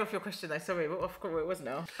 I came off your question though, sorry, I forgot what it was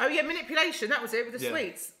now. Oh yeah, manipulation, that was it, with the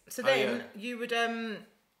sweets. So then you would,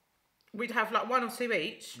 we'd have like one or two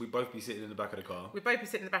each. We'd both be sitting in the back of the car. We'd both be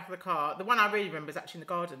sitting in the back of the car. The one I really remember was actually in the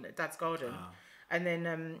garden, at Dad's garden. And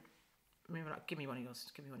then, we were like, give me one of your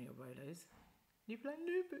Rolos. You'd be like,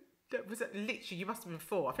 no, but that was literally, you must have been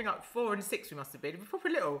 4. I think like 4 and 6 we must have been. We were proper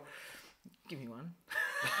little. Give me one.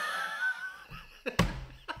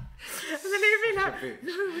 And then he'd be like,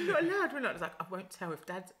 no, we're not allowed. We're not. It's like, I won't tell if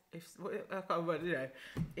Dad says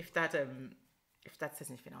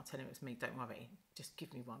anything, I'll tell him it's me. Don't worry. Just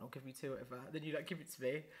give me one or give me 2, whatever. Then you like give it to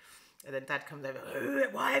me, and then Dad comes over.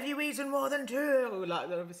 Why have you eaten more than 2? Like,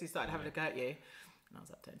 they obviously started having a go at you. And I was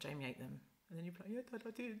like, Jamie ate them. And then you'd be like, yeah, Dad,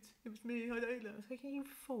 I did. It was me. I ate them. I was like, you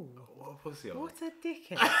fool. What a pussy. What a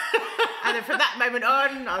dickhead. And then from that moment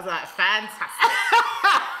on, I was like, fantastic.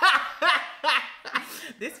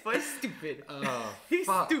 This boy's stupid. Oh, he's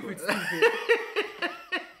fuck. stupid. So,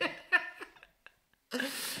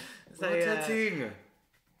 what a thing.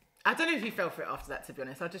 I don't know if you fell for it after that, to be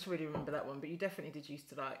honest. I just really remember that one, but you definitely did used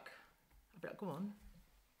to like. I'd be like, go on.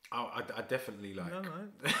 Oh, I definitely like. No.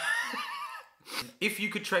 If you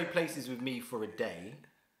could trade places with me for a day,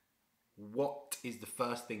 what is the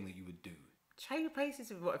first thing that you would do? Trade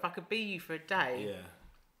places with what? If I could be you for a day? Yeah.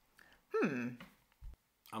 I'm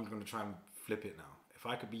going to try and flip it now. If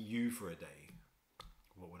I could be you for a day,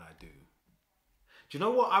 what would I do? Do you know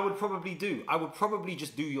what I would probably do? I would probably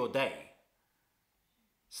just do your day.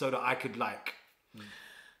 So that I could like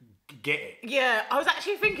get it. Yeah, I was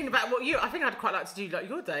actually thinking about I think I'd quite like to do like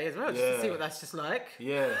your day as well, just to see what that's just like.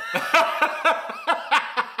 Yeah.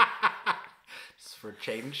 Just for a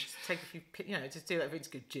change. Just take a few, just do that thing to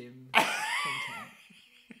go gym.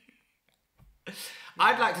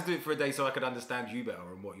 I'd like to do it for a day so I could understand you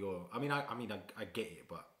better and what you're. I get it,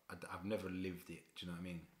 but I've never lived it. Do you know what I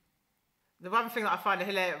mean? The one thing that I find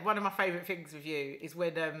hilarious, one of my favourite things with you is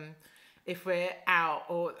when if we're out,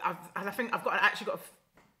 or I think I've actually got a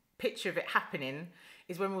picture of it happening,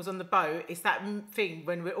 is when we was on the boat. It's that thing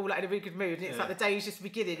when we're all like in a really good mood, and it's like the day is just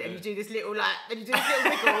beginning, and you do this little wiggle,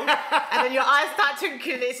 and then your eyes start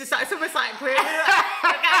twinkling. It's just like, it's almost like we're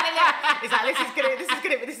it's like this is good,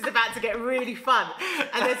 but this is about to get really fun.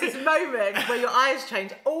 And there's this moment where your eyes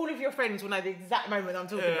change. All of your friends will know the exact moment I'm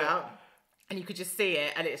talking about, and you could just see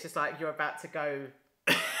it, and it's just like you're about to go.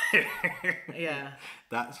 Yeah,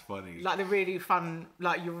 that's funny. Like the really fun,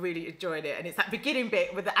 like you're really enjoying it, and it's that beginning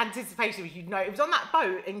bit with the anticipation. It was on that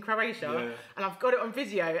boat in Croatia, and I've got it on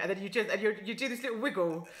video. And then you do this little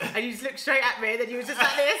wiggle, and you just look straight at me, and then you were just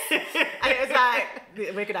like this, and it was like,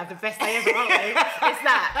 we're gonna have the best day ever, aren't we? It's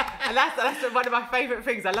that, and that's one of my favourite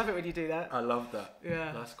things. I love it when you do that. I love that.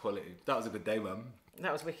 Yeah, that's quality. That was a good day, man.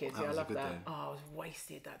 That was wicked. I love that. Day. Oh, I was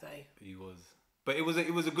wasted that day. He was, but it was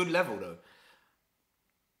a good level though.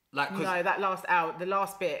 Like, no, that last hour, the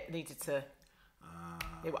last bit needed to.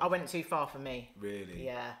 I went too far for me. Really?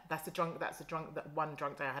 Yeah, that one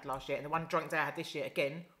drunk day I had last year, and the one drunk day I had this year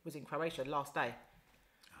again was in Croatia last day.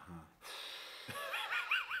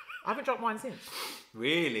 I haven't drunk wine since.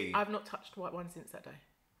 Really? I've not touched white wine since that day.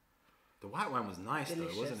 The white wine was nice.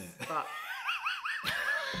 Delicious, though, wasn't it? But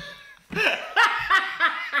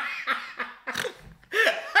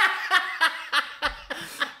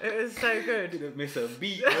it was so good. Didn't miss a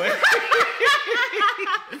beat.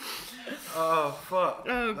 Oh fuck!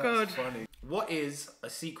 Oh god! That's funny. What is a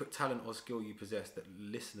secret talent or skill you possess that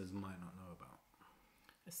listeners might not know about?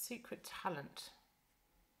 A secret talent.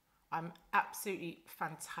 I'm absolutely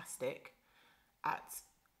fantastic at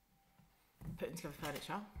putting together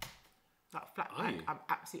furniture. Like flat pack. I'm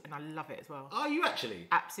absolutely, and I love it as well. Are you actually?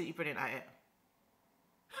 Absolutely brilliant at it.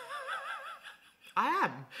 I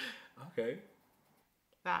am. Okay.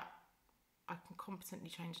 That I can competently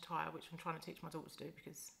change a tyre, which I'm trying to teach my daughter to do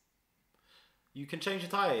because. You can change a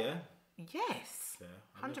tyre, yeah? Yes. Yeah.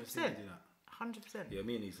 100%. 100%. Yeah,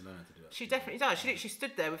 Mia needs to learn how to do that. She definitely does. She literally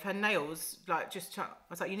stood there with her nails, like just trying. I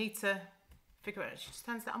was like, you need to figure it out. She just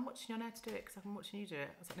stands there. I'm watching you on how to do it because I'm watching you do it.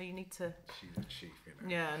 I was like, no, you need to. She's a chief, you know.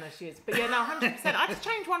 Yeah, no, she is. But yeah, no, 100%. I just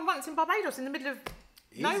changed one once in Barbados in the middle of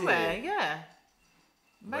nowhere. Yeah.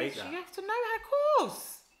 Mate, you have to know her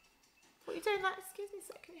course. What are you doing? Like, excuse me,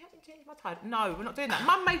 sir, can you help me change my tide? No, we're not doing that.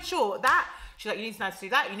 Mum made sure that she's like, you need to know how to do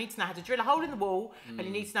that. You need to know how to drill a hole in the wall, and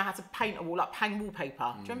you need to know how to paint a wall, like hang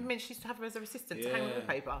wallpaper. Do you remember she used to have her as her assistant to hang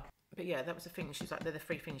wallpaper? But yeah, that was the thing. She was like, they're the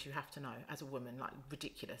 3 things you have to know as a woman. Like,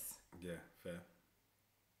 ridiculous. Yeah, fair.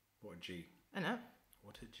 What a G. I know.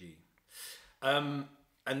 What a G. And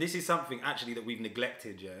this is something actually that we've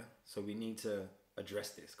neglected, yeah? So we need to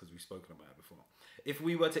address this because we've spoken about it before. If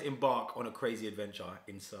we were to embark on a crazy adventure,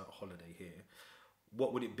 insert holiday here,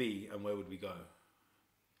 what would it be and where would we go?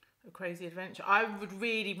 A crazy adventure. I would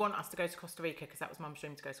really want us to go to Costa Rica because that was Mum's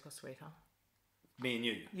dream, to go to Costa Rica. Me and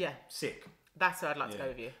you? Yeah. Sick. That's where I'd like to go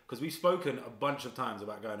with you. Because we've spoken a bunch of times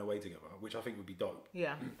about going away together, which I think would be dope.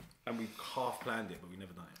 Yeah. And we've half planned it, but we've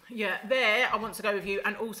never done it. Yeah, there I want to go with you,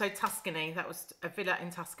 and also Tuscany. That was a villa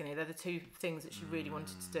in Tuscany. They're the 2 things that she really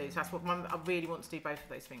wanted to do. So that's what I really want to do, both of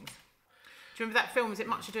those things. Do you remember that film? Was it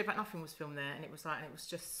Much Ado About Nothing was filmed there, and it was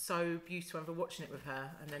just so beautiful. I remember watching it with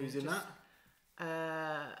her. And then who's in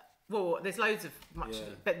that? Well, there's loads of Much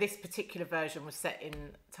Ado, but this particular version was set in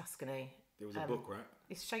Tuscany. There was a book, right?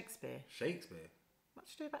 It's Shakespeare. Shakespeare.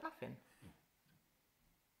 Much Ado About Nothing.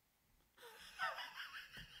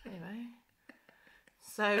 Anyway,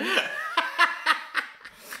 so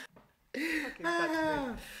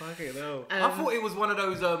fucking hell. I thought it was one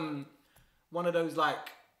of those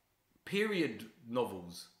like period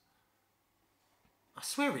novels. I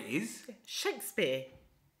swear it is. Shakespeare.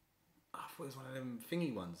 I thought it was one of them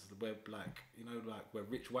thingy ones where where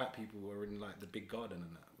rich white people were in like the big garden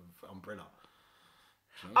and that with umbrella.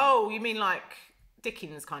 Oh, you mean like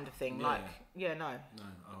Dickens kind of thing? Yeah. Like, yeah, no. No,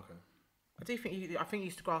 oh, okay. I think you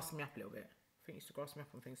used to grass me up a little bit. I think you used to grass me up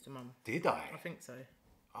on things to Mum. Did I? I think so.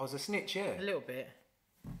 I was a snitch, yeah. A little bit.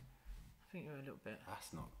 I think you were a little bit. That's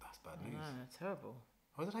bad news. No, terrible.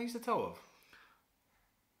 What did I used to tell of?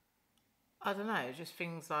 I don't know, just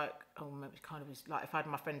things like, it kind of was like if I had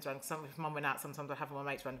my friends around, if Mum went out, sometimes I'd have my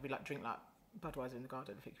mates around and be like, drink like Budweiser in the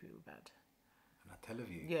garden. I think we were bad. And I tell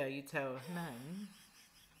of you. Yeah, you tell. No.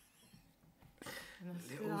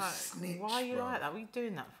 Little like, snitch, why are you bro. like that? What are you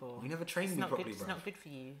doing that for? You never trained me properly, bro. It's not good for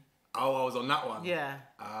you. Oh, I was on that one. Yeah.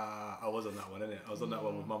 I was on that one, innit? I was on that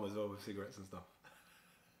one with Mum as well, with cigarettes and stuff.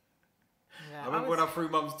 Yeah, I remember when I threw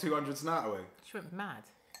Mum's 200 snart away. She went mad.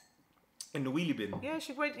 In the wheelie bin. Yeah,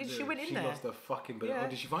 she went in there. She lost her fucking bin. Yeah. Oh,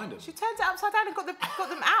 did she find them? She turned it upside down and got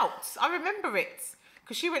them out. I remember it.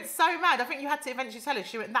 Because she went so mad. I think you had to eventually tell her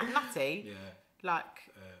she went that nutty. Yeah. Like...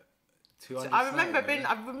 200 I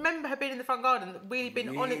remember her being in the front garden, wheelie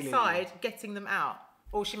bin on its Really? side, getting them out.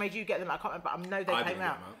 Or she made you get them out. I can't remember, but I know they came didn't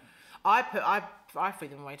out. get them out. I threw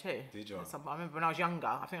them away too. Did you? I remember when I was younger,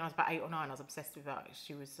 I think I was about 8 or 9, I was obsessed with that.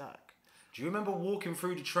 She was like... Do you remember walking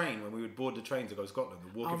through the train when we would board the train to go to Scotland?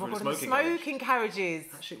 Walking Oh my through God, the smoking carriages.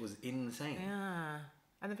 That shit was insane. Yeah.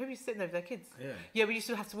 And the people used to sit there with their kids. Yeah. Yeah, we used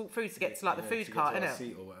to have to walk through to get to like the food to cart, get to our innit?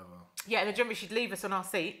 seat or whatever. Yeah, and then generally she'd leave us on our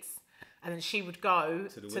seats, and then she would go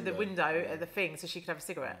to the window at the thing so she could have a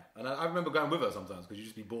cigarette. And I remember going with her sometimes because you'd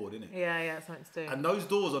just be bored, innit? Yeah, that's something to do. And those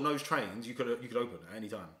doors on those trains, you could open at any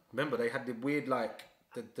time. Remember, they had the weird like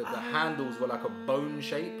the handles were like a bone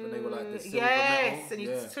shape, and they were like the silver metal. And you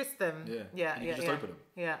just twist them. Yeah. And you could just open them.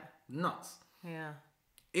 Yeah. Nuts. Yeah.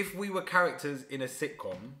 If we were characters in a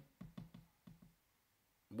sitcom,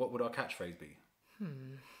 what would our catchphrase be?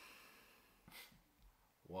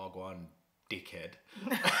 Wagwan, dickhead.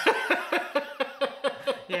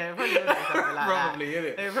 Yeah, it probably would be something like Probably, that.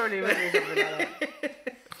 innit? It probably would be something like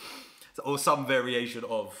that. Or some variation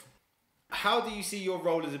of. How do you see your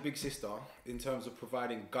role as a big sister in terms of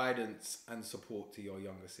providing guidance and support to your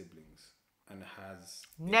younger siblings? And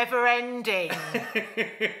Never ending.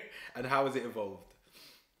 and how has it evolved?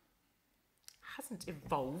 Hasn't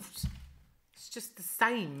evolved. It's just the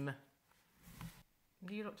same.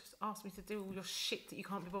 You not just asked me to do all your shit that you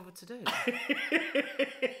can't be bothered to do.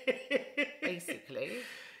 Basically.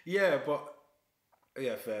 Yeah, but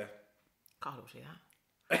yeah, fair. Carla will do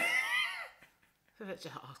that. Let's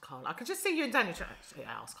just ask Carla. I can just see you and Daniel trying to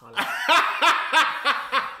ask Carla.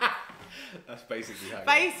 That's basically how.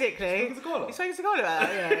 Basically. You're speaking to Carla about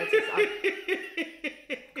that?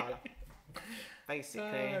 Yeah. Carla.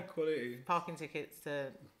 Basically. Quality. Parking tickets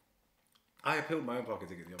to... I appealed my own parking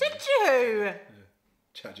ticket the other day. Did you? Yeah.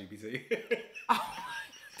 ChatGPT. Oh,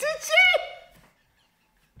 did you?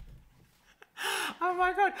 Oh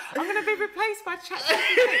my God, I'm going to be replaced by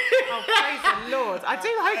ChatGPT. Oh, praise the Lord. I do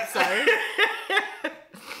hope so.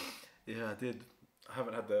 Yeah, I did. I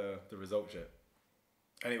haven't had the results yet.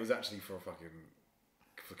 And it was actually for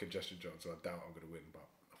congestion job, so I doubt I'm going to win, but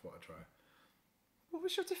I thought I'd try. What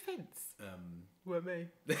was your defence? Were me.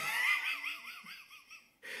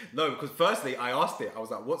 No, because firstly, I asked it. I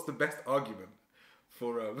was like, "What's the best argument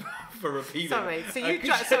for repealing?" Sorry. So you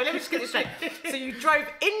let me just get this straight. So you drove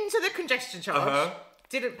into the congestion charge,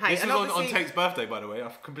 didn't pay. This was on Tate's birthday, by the way. I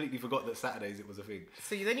completely forgot that Saturdays it was a thing.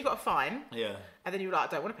 So then you got a fine. Yeah. And then you were like,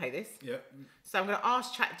 "I don't want to pay this." Yeah. So I'm going to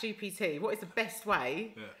ask ChatGPT what is the best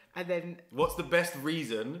way, and then what's the best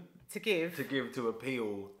reason to give to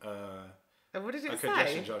appeal and what did it a say?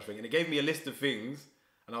 congestion charge thing? And it gave me a list of things,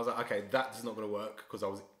 and I was like, okay, that's not going to work because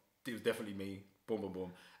it was definitely me. Boom, boom,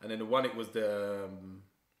 boom. And then the one, it was the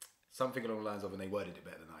something along the lines of, and they worded it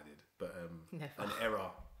better than I did, but an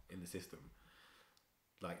error in the system,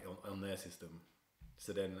 like on their system.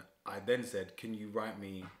 So then I said, can you write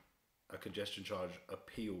me a congestion charge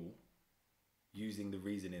appeal using the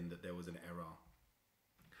reasoning that there was an error?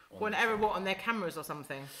 An error what, on their cameras or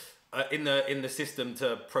something? In the system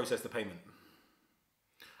to process the payment.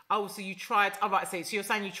 Oh, so you tried. Oh, right. So you're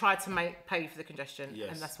saying you tried to pay for the congestion, yes.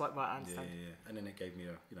 And that's what. Right, I understand. Yeah. And then it gave me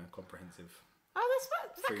a comprehensive. Oh,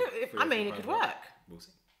 it could work. We'll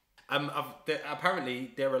see.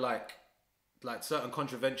 Apparently there are like certain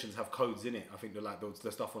contraventions have codes in it. I think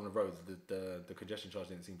the stuff on the roads, the congestion charge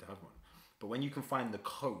didn't seem to have one. But when you can find the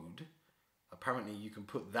code, apparently you can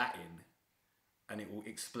put that in, and it will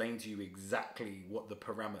explain to you exactly what the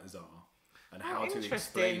parameters are. And how to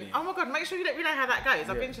explain it. Oh my God, make sure you let me know how that goes.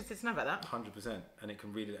 I'd be interested to know about that. 100%. And it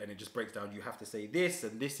can read it, and it just breaks down. You have to say this,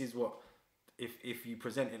 and this is what, if you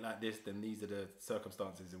present it like this, then these are the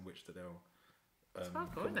circumstances in which they'll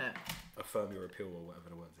cool, isn't it? affirm your appeal or whatever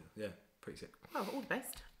the words is. Yeah, pretty sick. Well, all the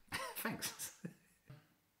best. Thanks.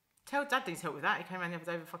 Tell Dad needs help with that. He came around the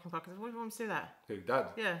other day with a fucking podcast. What do you want him to do that? Who, Dad?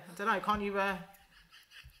 Yeah, I don't know. Can't you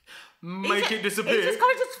make it disappear? He just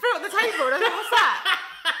kind of just threw it on the table, and I was like, what's that?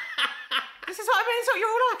 This is what I mean. It's what you're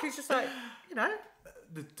all like. It's just like,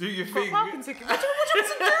 do your thing. Parking ticket. What do you want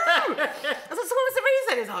to do? I was like, so what was the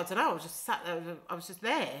reason? He's like, I don't know. I was just sat there. I was just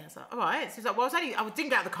there. I was like, all right. So he's like, well, I didn't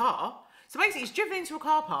get out of the car. So basically, he's driven into a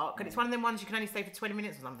car park, and it's one of them ones you can only stay for 20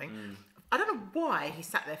 minutes or something. I don't know why he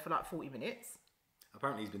sat there for like 40 minutes.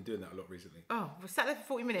 Apparently, he's been doing that a lot recently. Oh, we sat there for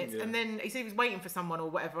 40 minutes, and then he said he was waiting for someone or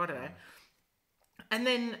whatever. I don't know. And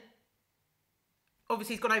then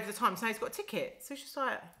obviously he's gone over the time, so now he's got a ticket. So it's just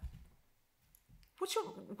like,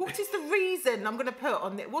 what is the reason I'm going to put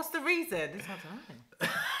on it? What's the reason? This, I don't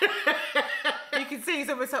know. You can see he's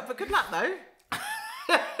almost up, but good luck though.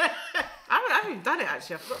 I haven't even done it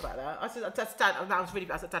actually. I forgot about that. I said, Dad, Dad,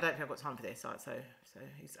 I said, Dad, I don't think I've got time for this. So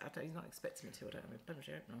he's not expecting me to. I don't know. Don't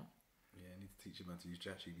hope not. Yeah, I need to teach him how to use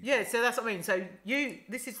ChatGPT. Yeah, so that's what I mean. So you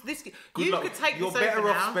Good luck. could take You're this better over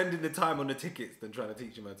off now. spending the time on the tickets than trying to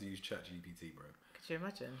teach him how to use ChatGPT, bro. Could you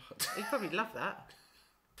imagine? He'd probably love that.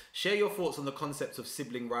 Share your thoughts on the concepts of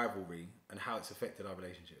sibling rivalry and how it's affected our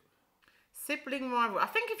relationship. Sibling rivalry. I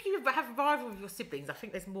think if you have a rivalry with your siblings, I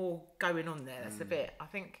think there's more going on there. That's a bit.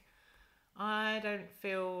 I don't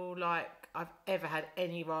feel like I've ever had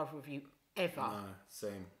any rivalry with you ever. No,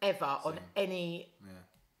 same. Ever on any. Yeah.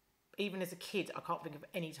 Even as a kid, I can't think of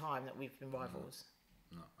any time that we've been rivals.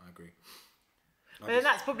 No, I agree. But then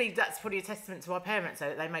that's probably a testament to our parents, though,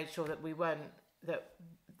 that they made sure that we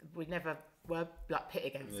never were like pit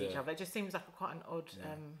against each other. It just seems like quite an odd.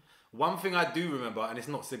 One thing I do remember, and it's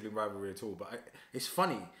not sibling rivalry at all, but it's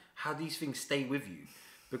funny how these things stay with you,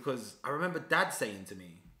 because I remember Dad saying to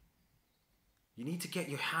me, "You need to get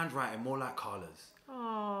your handwriting more like Carla's."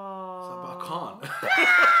 Oh, but I can't.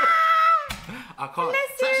 I can't.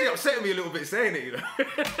 It's actually upsetting me a little bit saying it,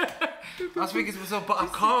 I was thinking to myself, but I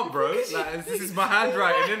can't, bro. Like, this is my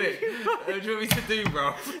handwriting, isn't it? What do you want me to do,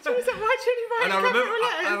 bro? So is that why you And I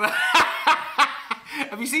remember.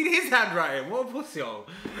 Have you seen his handwriting? What a pussy hole.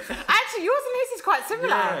 Actually, yours and his is quite similar.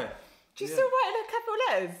 Yeah. Do you still write in capital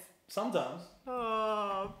letters? Sometimes.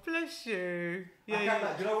 Oh, bless you. Do you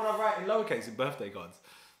know when I write in lowercase in birthday cards?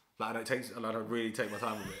 Like, I don't really take my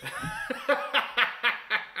time with it.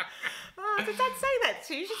 Oh, did Dad say that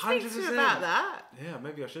to you? You should speak to him about that. Yeah,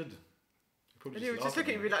 maybe I should. And he would just look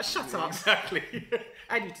at you and be like, shut up. Exactly.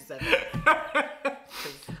 And you deserve it.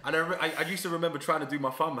 I used to remember trying to do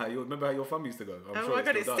my thumb. Remember how your thumb used to go? Oh my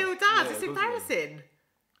God, it still does. Yeah, it's embarrassing.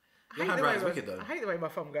 Your handwriting's wicked though. I hate the way my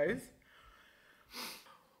thumb goes.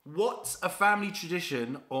 What's a family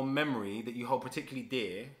tradition or memory that you hold particularly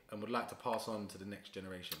dear and would like to pass on to the next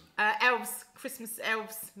generation? Elves. Christmas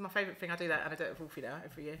elves. My favourite thing. I do that and I do it with Wolfie now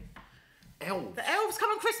every year. Elves? The elves come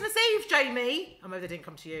on Christmas Eve, Jamie. I know they didn't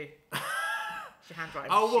come to you. Your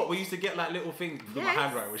handwriting. Oh, what? We used to get like little things because my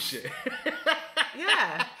handwriting was shit.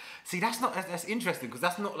 Yeah. See, that's interesting because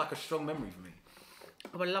that's not like a strong memory for me.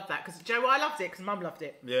 Oh, I love that because Joe, I loved it because Mum loved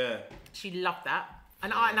it. Yeah. She loved that.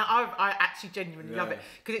 And I actually genuinely love it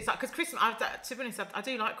because it's like Christmas. To be honest, I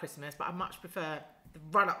do like Christmas, but I much prefer the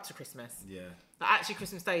run up to Christmas. Yeah. Like actually,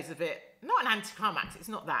 Christmas Day is a bit not an anticlimax. It's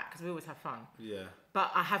not that because we always have fun. Yeah.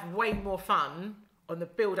 But I have way more fun on the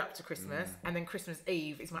build up to Christmas, and then Christmas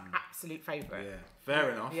Eve is my absolute favourite. Yeah.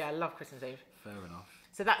 Fair enough. Yeah, I love Christmas Eve. Fair enough.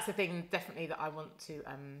 So that's the thing, definitely that I want to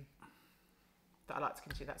that I like to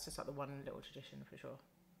continue. That's just like the one little tradition for sure.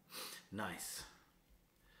 Nice.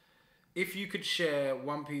 If you could share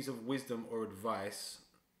one piece of wisdom or advice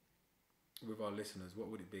with our listeners, what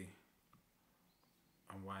would it be?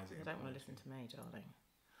 And why is it important? They don't want to listen to me, darling.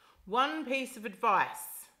 One piece of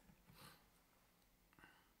advice.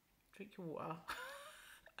 Drink your water.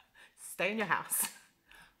 Stay in your house.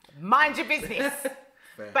 Mind your business.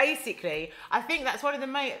 Basically, I think that's one of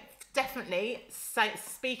the definitely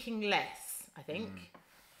speaking less, I think.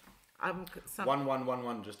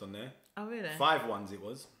 1111 just on there. Oh, really? 5 ones it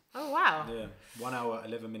was. Oh, wow. Yeah. 1 hour,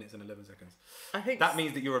 11 minutes and 11 seconds. I think that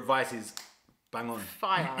means that your advice is bang on.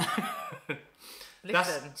 Fire.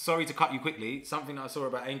 Listen. Sorry to cut you quickly. Something that I saw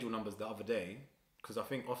about angel numbers the other day, because I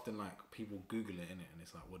think often like people Google it, innit, and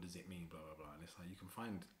it's like, what does it mean? Blah, blah, blah. And it's like, you can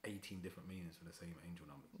find 18 different meanings for the same angel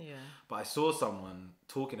numbers. Yeah. But I saw someone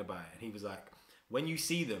talking about it, and he was like, when you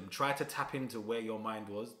see them, try to tap into where your mind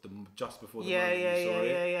was just before the moment you saw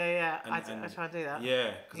it. Yeah. I try to do that.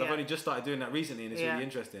 Yeah, because I've only just started doing that recently, and it's really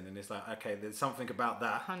interesting. And it's like, okay, there's something about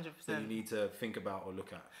that 100%. that you need to think about or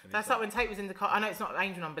look at. And that's like when Tate was in the car. I know it's not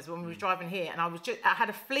angel numbers, but when we was driving here, and I had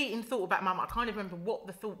a fleeting thought about Mum. I can't even remember what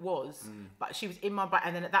the thought was, but she was in my brain.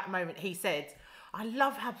 And then at that moment, he said, "I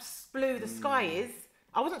love how blue the sky is."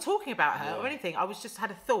 I wasn't talking about her or anything. I was just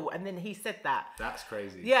had a thought, and then he said that. That's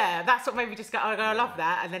crazy. Yeah, that's what made me just go, oh, I love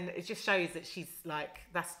that. And then it just shows that she's like,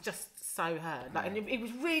 that's just so her. Like, and he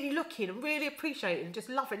was really looking and really appreciating and just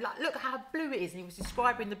loving. Like, look how blue it is. And he was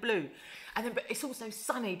describing the blue. And then, but it's also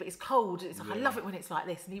sunny, but it's cold. It's like, I love it when it's like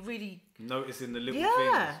this. And he really... noticing the little things.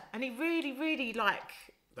 Yeah, and he really, really like...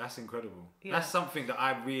 That's incredible. Yeah. That's something that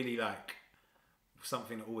I really like.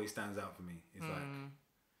 Something that always stands out for me. It's like...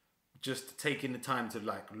 just taking the time to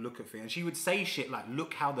like look at things. And she would say shit like,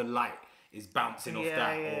 look how the light is bouncing off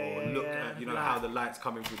that, or look at, you know, how the light's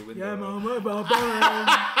coming through the window. Yeah, Mum, my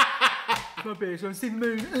bitch, I see the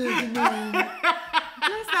moon.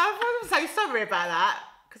 I'm so sorry about that,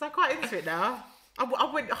 because I'm quite into it now.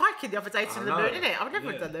 I went hiking the other day to the moon, innit? I've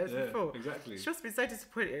never done those before. Exactly. She must have been so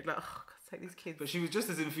disappointed, like, oh, God, take these kids. But she was just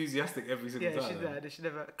as enthusiastic every single time. Yeah, she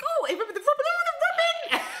never, oh, remember the robin,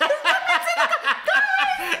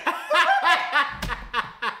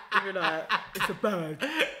 You're like, it's a bird.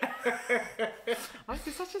 I was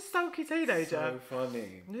such a sulky teenager. So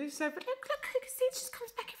funny. And so, but look, you can see it just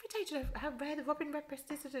comes back every day. Do you know how rare the robin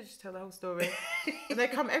redbreast is? I just tell the whole story. And they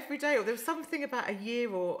come every day. Or there was something about a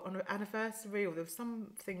year or on an anniversary, or there was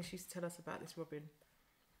something she used to tell us about this robin.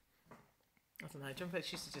 I don't know.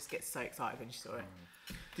 She used to just get so excited when she saw it.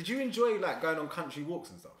 Did you enjoy like going on country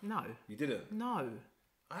walks and stuff? No. You didn't? No.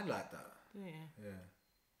 I like that. Yeah.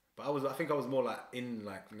 But I think I was more like in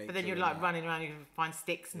like nature. But then you're like running around, you can find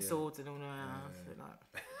sticks and swords and all that. So,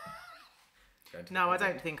 like... No, I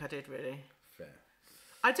don't think I did really. Fair.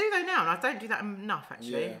 I do though now, and I don't do that enough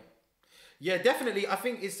actually. Yeah, definitely. I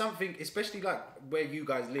think it's something, especially like where you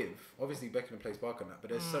guys live. Obviously, Beckenham Place Park and that,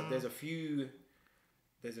 but there's a few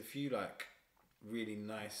like really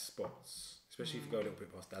nice spots. Especially if you go a little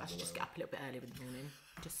bit past Dad's. I should just get up a little bit earlier in the morning.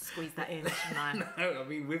 Just squeeze that in, shouldn't I? No, I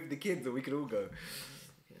mean with the kids, or we could all go.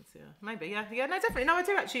 Yeah, maybe. Yeah. No, definitely. No, I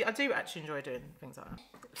do actually enjoy doing things like that.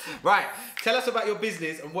 Right. Tell us about your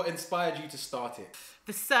business and what inspired you to start it.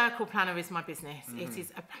 The Circle Planner is my business. It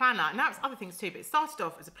is a planner. Now it's other things too, but it started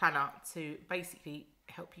off as a planner to basically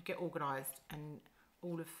help you get organised and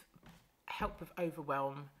help with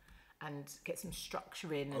overwhelm and get some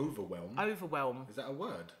structure in. Overwhelm? Overwhelm. Is that a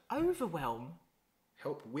word? Overwhelm.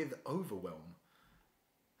 Help with overwhelm.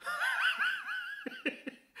 Is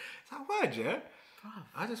that a word, yeah?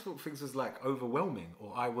 I just thought things was like overwhelming,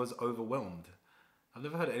 or I was overwhelmed. I've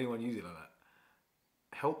never heard anyone use it like that.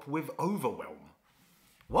 Help with overwhelm.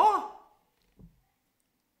 What?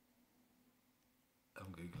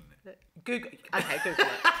 I'm Googling it. Google it.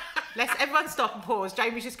 Let's everyone stop and pause.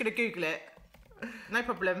 Jamie's just going to Google it. No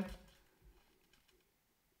problem.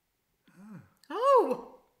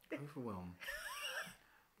 Oh! Overwhelm.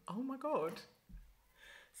 Oh my God.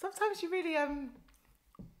 Sometimes you really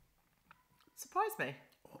surprise me.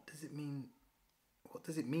 What does it mean? What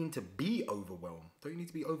does it mean to be overwhelmed? Don't you need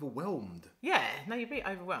to be overwhelmed? Yeah, no, you'll be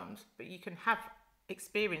overwhelmed, but you can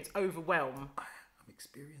experience overwhelm. I'm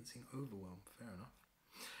experiencing overwhelm. Fair enough.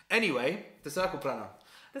 Anyway, the Circle Planner.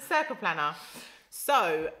 The Circle Planner.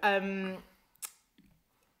 So,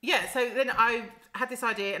 yeah, so then I had this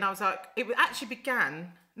idea and I was like, it actually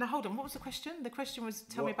began. No, hold on. What was the question? The question was,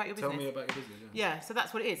 tell me about your business. Tell me about your business, yeah. So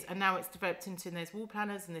that's what it is. And now it's developed into, and there's wall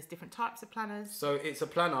planners and there's different types of planners. So it's a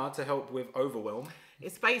planner to help with overwhelm.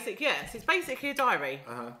 It's basic, yes. It's basically a diary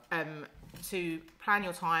to plan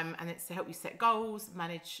your time, and it's to help you set goals,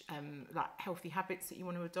 manage like healthy habits that you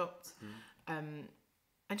want to adopt. And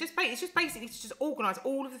it's just basically to just organise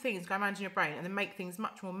all of the things going around in your brain and then make things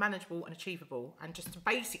much more manageable and achievable, and just to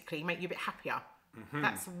basically make you a bit happier.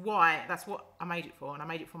 That's what I made it for, and I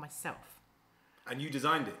made it for myself. And you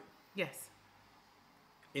designed it? Yes.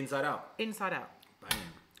 Inside out? Inside out. Bang.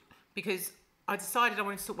 Because I decided I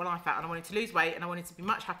wanted to sort my life out, and I wanted to lose weight, and I wanted to be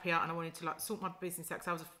much happier, and I wanted to like sort my business out, because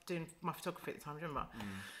I was doing my photography at the time, remember?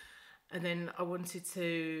 And then I wanted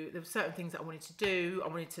to, there were certain things that I wanted to do. I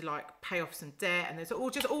wanted to like pay off some debt, and there's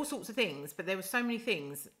all sorts of things, but there were so many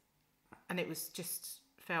things, and it was just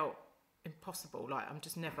felt impossible. Like I'm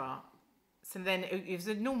just never. So then it was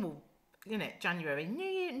a normal, January, new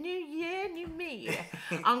year, new me.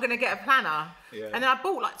 I'm going to get a planner. Yeah. And then I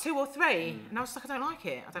bought like 2 or 3 and I was like, I don't like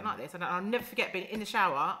it. I don't like this. I'll never forget being in the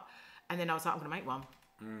shower. And then I was like, I'm going to make one.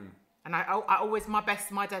 And I always, my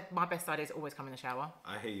best ideas always come in the shower.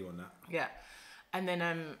 I hear you on that. Yeah. And then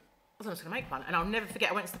I was just going to make one. And I'll never forget,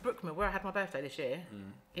 I went to the Brookmill where I had my birthday this year.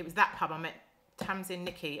 It was that pub I met Tamsin,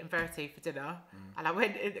 Nikki and Verity for dinner. And I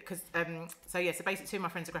went, because, so basically 2 of my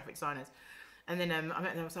friends are graphic designers. And then I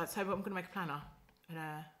met them, I was like, so I'm going to make a planner. And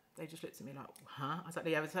they just looked at me like, huh? I was like,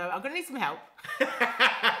 yeah, so I'm going to need some help. Because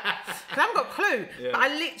I haven't got a clue. Yeah. But I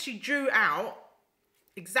literally drew out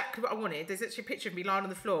exactly what I wanted. There's actually a picture of me lying on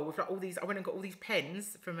the floor with like all these, I went and got all these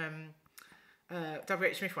pens from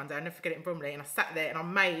W.H. Smith one day, I'll never forget it, in Bromley. And I sat there and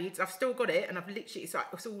I've still got it. And I've literally, it's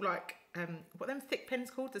all like, what are them thick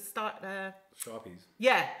pens called? Sharpies.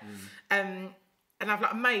 Yeah. And I've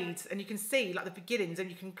like made, and you can see like the beginnings, and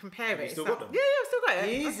you can compare it. You still got them? Yeah, I've still got it.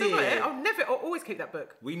 Easy. I've still got it. I'll always keep that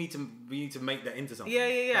book. We need to make that into something.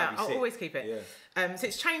 Yeah. I'll always keep it. Yeah. So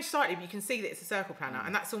it's changed slightly, but you can see that it's a circle planner,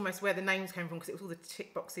 and that's almost where the names came from, because it was all the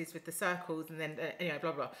tick boxes with the circles, and then anyway,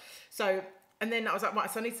 blah blah. So, and then I was like,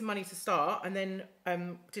 right, so I need some money to start, and then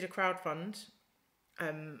did a crowdfund,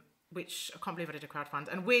 which I can't believe I did a crowdfund,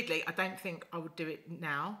 and weirdly, I don't think I would do it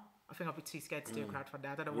now. I think I'd be too scared to do a crowdfund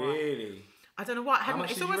now. I don't know why. Really? I don't know what.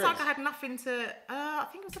 It's almost like I had nothing to. I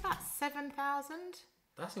think it was about 7,000.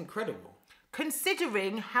 That's incredible.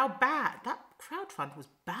 Considering how bad that crowdfund was,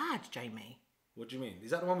 Jamie. What do you mean?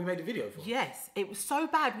 Is that the one we made a video for? Yes, it was so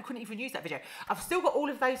bad we couldn't even use that video. I've still got all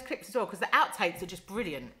of those clips as well, because the outtakes are just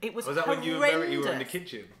brilliant. It was. Was that horrendous. When you and Verity were in the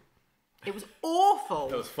kitchen? It was awful.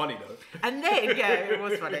 That was funny though. And then, yeah, it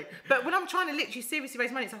was funny. But when I'm trying to literally seriously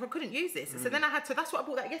raise money, it's like I couldn't use this. So then I had to. That's what I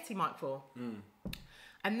bought that Yeti mic for.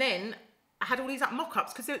 And then I had all these like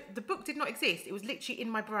mock-ups, because the book did not exist. It was literally in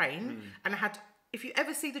my brain. And I had, if you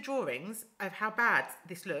ever see the drawings of how bad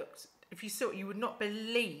this looked, if you saw it, you would not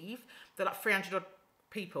believe that like 300 odd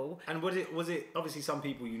people. And was it obviously some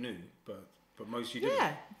people you knew, but most you didn't?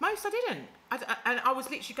 Yeah, most I didn't. And I was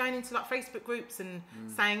literally going into like Facebook groups and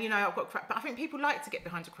saying, I've got but I think people like to get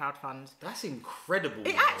behind a crowdfund. That's incredible.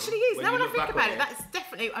 It actually is. Now when I think about it, that's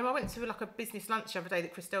definitely, I went to like a business lunch the other day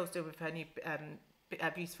that Christelle's doing with her new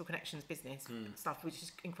Beautiful Connections business stuff, which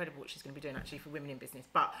is incredible what she's going to be doing actually for women in business.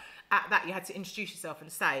 But at that, you had to introduce yourself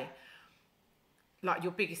and say like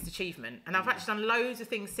your biggest achievement. And I've actually done loads of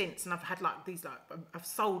things since, and I've had like these, like I've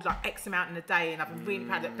sold like X amount in a day, and I've been really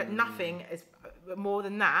proud of it, but nothing is more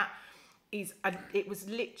than that. It was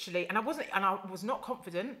literally, and I was not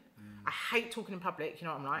confident. I hate talking in public, you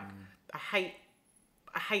know what I'm like.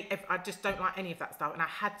 I just don't like any of that stuff, and I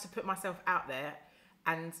had to put myself out there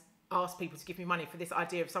and ask people to give me money for this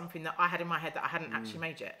idea of something that I had in my head that I hadn't actually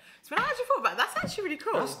made yet. So when I actually thought about it, that's actually really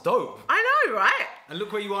cool. That's dope. I know, right? And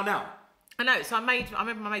look where you are now. I know. So I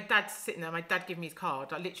remember my dad sitting there. My dad gave me his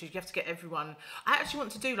card. Like literally, you have to get everyone. I actually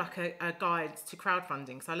want to do like a guide to crowdfunding,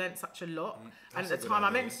 because I learned such a lot. And at the time, I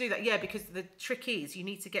meant to do that. Yeah, because the trick is you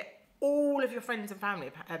need to get all of your friends and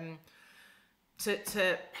family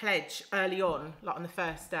to pledge early on, like on the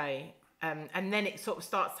first day. And then it sort of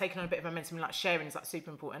starts taking on a bit of momentum, like sharing is like super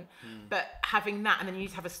important. But having that, and then you need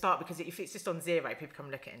to have a start, because if it's just on zero, people come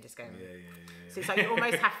look at it and just go. Yeah. So it's like you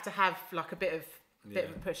almost have to have like a bit of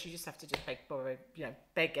a push. You just have to just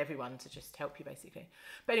beg everyone to just help you basically.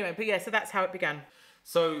 But anyway, so that's how it began.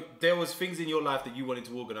 So there was things in your life that you wanted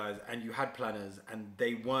to organise, and you had planners, and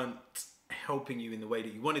they weren't helping you in the way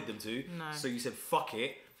that you wanted them to. No. So you said, "Fuck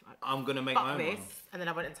it, I'm gonna make my own one." And then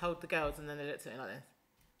I went and told the girls, and then they looked at me like this.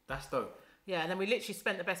 That's dope. Yeah, and then we literally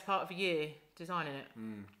spent the best part of a year designing it.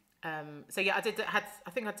 So yeah, I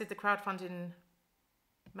think I did the crowdfunding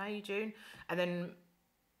May, June, and then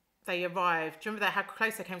they arrived. Do you remember how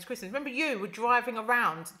close they came to Christmas? Remember you were driving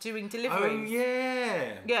around doing deliveries? Oh,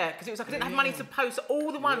 yeah. Yeah, because it was like I didn't have money to post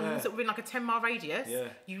all the ones that were in like a 10-mile radius. Yeah.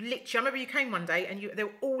 You literally, I remember you came one day and they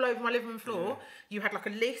were all over my living room floor. Yeah. You had like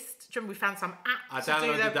a list. Do you remember we found some app? I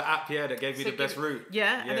downloaded the app, that gave me the best route.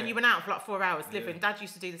 Yeah, and then you went out for like 4 hours delivering. Dad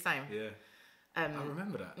used to do the same. Yeah. I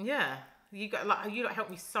remember that. Yeah. You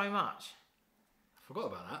helped me so much. I forgot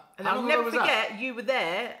about that. And I'll never forget, you were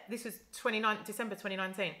there. This was December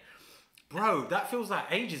 2019. Bro, that feels like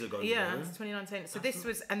ages ago. Yeah, it's 2019. So this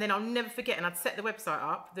was, and then I'll never forget, and I'd set the website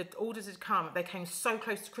up, the orders had come, they came so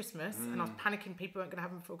close to Christmas, and I was panicking people weren't going to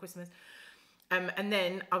have them before Christmas. And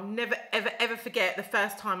then I'll never, ever, ever forget the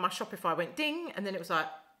first time my Shopify went ding, and then it was like,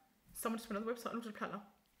 someone just went on the website and ordered a planner.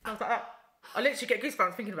 And I was like, I literally get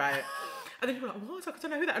goosebumps thinking about it. And then people were like, what? I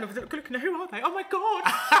don't know who that is. And I was like, looking at who are they? Oh my God.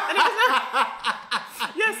 And it was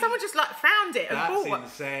like, yeah, someone just like found it and bought it. That's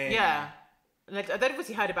insane. Yeah. They'd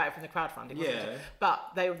obviously heard about it from the crowdfunding, wasn't it? But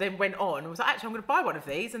they then went on and was like, actually, I'm going to buy one of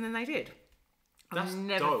these, and then they did. I'll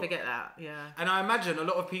never forget that. Yeah. And I imagine a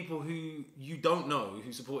lot of people who you don't know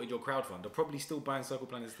who supported your crowdfund are probably still buying circle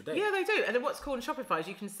planners today. Yeah, they do. And then what's cool on Shopify is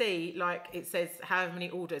you can see like it says how many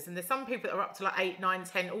orders, and there's some people that are up to like 8, 9,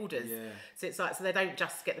 10 orders. Yeah. So it's like they don't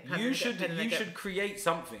just get the pen. You should create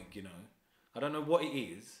something. I don't know what it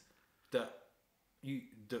is that you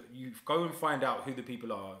go and find out who the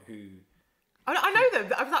people are who. I know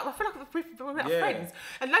them. I feel like we're friends,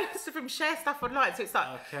 and loads of them share stuff online. So it's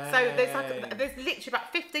like, so there's literally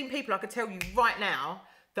about 15 people I could tell you right now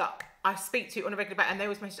that I speak to on a regular basis, and they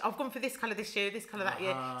always message, I've gone for this colour this year, this colour that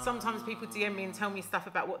year. Sometimes people DM me and tell me stuff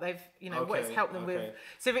about what they've, what it's helped them with.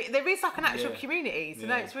 So there is like an actual community. So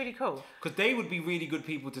no, it's really cool. Because they would be really good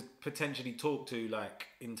people to potentially talk to, like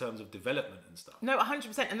in terms of development and stuff. No,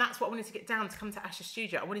 100%, and that's what I wanted to get down to come to Ash's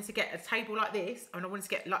studio. I wanted to get a table like this, and I wanted to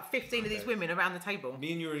get like 15 of these women around the table.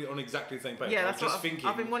 Me and you are on exactly the same page. Yeah, I was that's just thinking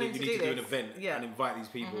I've been wanting that you need to do an event and invite these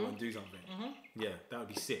people and do something. Yeah, that would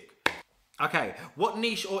be sick. Okay, what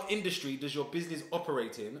niche or industry does your business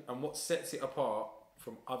operate in, and what sets it apart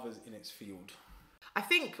from others in its field? I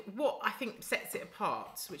think sets it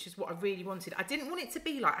apart, which is what I really wanted. I didn't want it to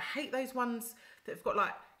be like, I hate those ones that have got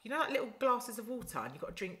like, like little glasses of water and you've got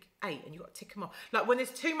to drink 8 and you've got to tick them off. Like when there's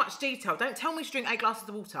too much detail, don't tell me to drink 8 glasses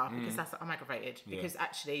of water because I'm aggravated. Because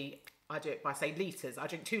actually I do it by say litres. I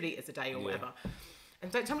drink 2 litres a day or whatever.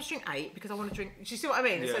 And don't tell me to drink 8 because I want to drink. Do you see what I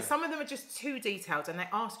mean? Yeah. So some of them are just too detailed and they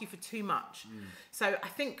ask you for too much. So I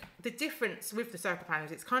think the difference with the circle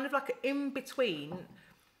planners, it's kind of like an in between.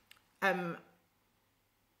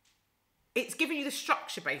 It's giving you the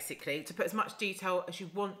structure basically to put as much detail as you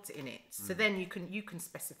want in it. So then you can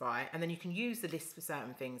specify, and then you can use the list for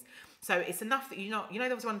certain things. So it's enough that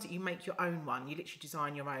those ones that you make your own one. You literally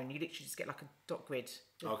design your own. You literally just get like a dot grid.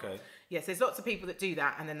 Okay. Yes, there's lots of people that do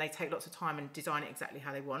that, and then they take lots of time and design it exactly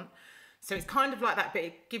how they want. So it's kind of like that, but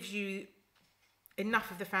it gives you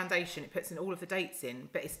enough of the foundation. It puts in all of the dates in,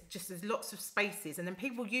 but it's just there's lots of spaces, and then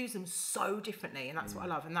people use them so differently, and that's what I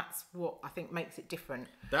love, and that's what I think makes it different.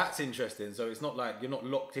 That's interesting. So it's not like you're not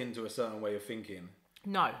locked into a certain way of thinking.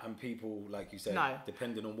 No. And people, like you said,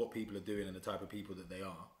 depending on what people are doing and the type of people that they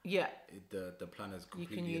are. Yeah. The planner's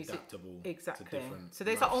completely adaptable to different. So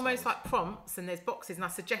there's like almost like prompts and there's boxes, and I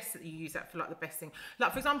suggest that you use that for like the best thing.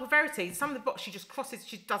 Like for example, Verity, some of the box she just crosses,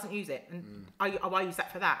 she doesn't use it, and I use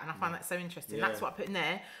that for that, and I find that so interesting. Yeah. That's what I put in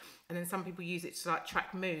there. And then some people use it to like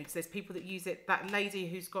track moods. There's people that use it. That lady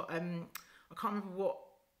who's got I can't remember what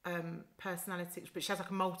personality, but she has like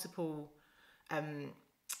a multiple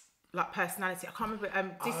like personality. I can't remember.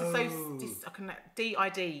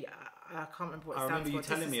 DID. I can't remember what it stands for. I remember you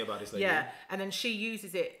telling me about this lady. Yeah, and then she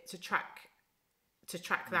uses it to track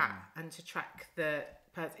that and to track the.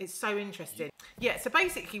 It's so interesting. Yeah. So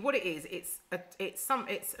basically, what it is, it's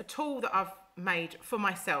a tool that I've made for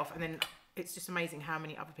myself, and then it's just amazing how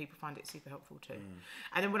many other people find it super helpful too.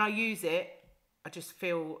 And then when I use it, I just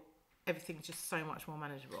feel everything's just so much more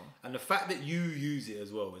manageable. And the fact that you use it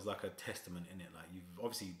as well is like a testament in it. Like you've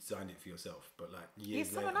obviously designed it for yourself, but like years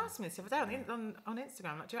later. Someone asked me this the other day on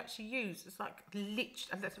Instagram, like, do you actually use? It's like literally,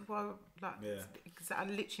 and that's why I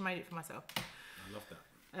literally made it for myself. I love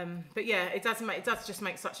that. But yeah, it does just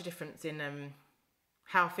make such a difference in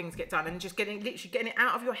how things get done, and just getting it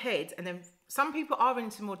out of your head. And then some people are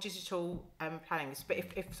into more digital planning, but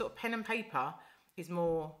if sort of pen and paper is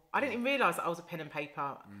more. I didn't even realise that I was a pen and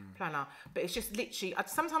paper planner, but it's just literally.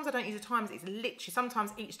 Sometimes I don't use the times. It's literally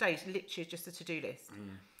sometimes each day is literally just a to-do list.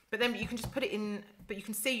 But then you can just put it in. But you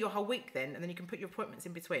can see your whole week then, and then you can put your appointments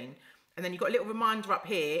in between. And then you've got a little reminder up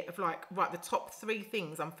here of like, right, the top 3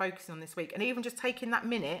 things I'm focusing on this week, and even just taking that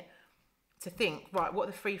minute to think, right, what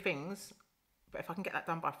are the 3 things but if I can get that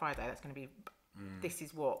done by Friday, that's going to be, this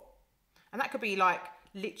is what. And that could be like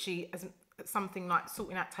literally as something like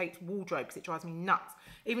sorting out Tate's wardrobe because it drives me nuts.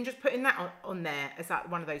 Even just putting that on there as like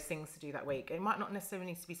one of those things to do that week. It might not necessarily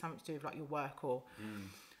need to be something to do with like your work or...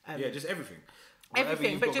 just everything.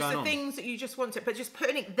 Everything, but just the things that you just want to... But just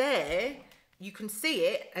putting it there, you can see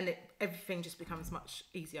it and everything just becomes much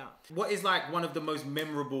easier. What is like one of the most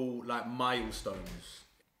memorable like milestones?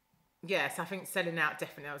 Yes, I think selling out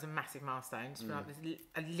definitely, that was a massive milestone. Just like,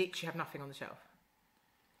 I literally have nothing on the shelf.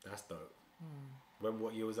 That's dope.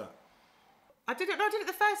 What year was that? I did it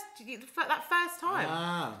that first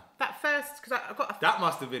time. That first, because I got... That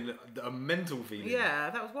must have been a mental feeling. Yeah,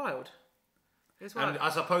 that was wild. It was wild. And I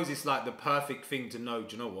suppose it's like the perfect thing to know,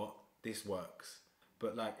 do you know what? This works.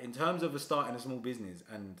 But like in terms of starting a small business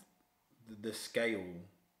and the scale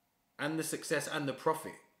and the success and the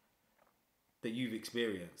profit that you've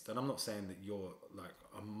experienced, and I'm not saying that you're like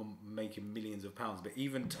making millions of pounds, but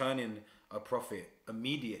even turning a profit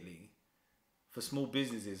immediately for small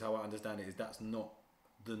businesses, how I understand it, is that's not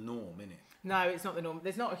the norm, innit? No, it's not the norm.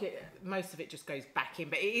 There's not most of it just goes back in,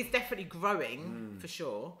 but it is definitely growing for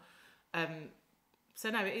sure. So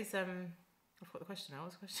no, it is. I forgot the question now.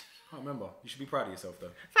 What's the question? I can't remember. You should be proud of yourself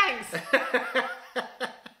though. Thanks.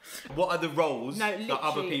 What are the roles that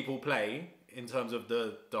other people play in terms of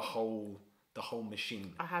the whole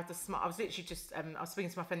machine? I had I was literally just. I was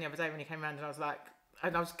speaking to my friend the other day when he came around, and I was like.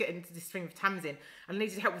 And I was getting into this thing with Tamsin, and I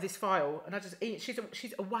needed help with this file, and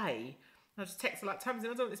she's away, and I just text her like, Tamsin, I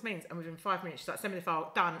don't know what this means, and within 5 minutes she's like, send me the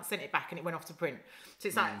file, done, sent it back, and it went off to print. So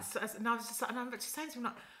it's like, and I was just like, and I'm just saying to him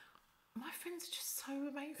like, my friends are just so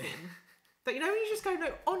amazing. But you know when you just go,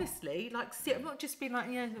 no, honestly, like, see, I'm not just being like,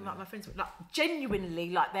 like my friends, but like genuinely,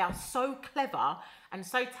 like they are so clever and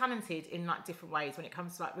so talented in like different ways when it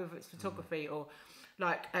comes to like whether it's photography or.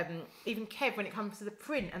 Like, even Kev, when it comes to the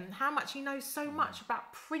print and how much he knows so much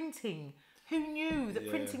about printing. Who knew that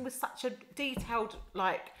printing was such a detailed,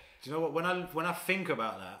 like... Do you know what? When I think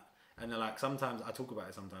about that, and like sometimes, I talk about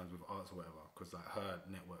it sometimes with arts or whatever, because like her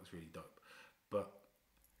network's really dope. But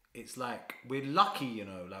it's like, we're lucky, you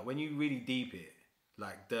know, like when you really deep it,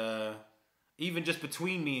 like even just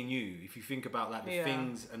between me and you, if you think about like the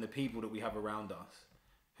things and the people that we have around us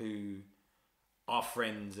who... are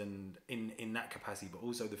friends and in that capacity, but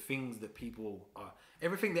also the things that people are,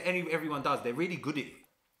 everything that everyone does, they're really good at it.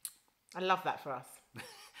 I love that for us.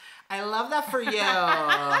 I love that for you.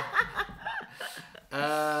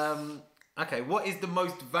 Okay, what is the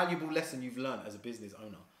most valuable lesson you've learned as a business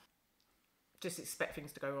owner? Just expect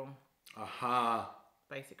things to go wrong.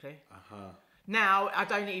 Basically. Now, I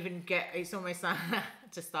don't even get, it's almost like,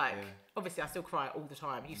 just like, obviously I still cry all the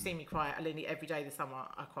time. You've seen me cry literally every day this summer,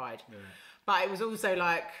 I cried. Yeah. But it was also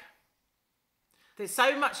like, there's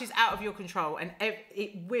so much is out of your control, and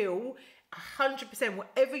it will, 100%,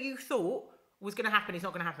 whatever you thought was going to happen is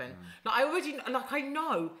not going to happen. Like I already, like I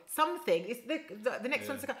know something, it's the next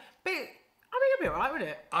one's to go, but I mean, it'll be alright, won't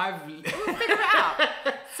it? We'll figure it out.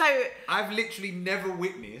 So I've literally never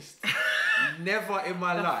witnessed, never in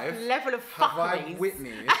my life, level of have I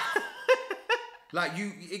witnessed, like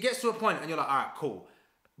it gets to a point and you're like, alright, cool.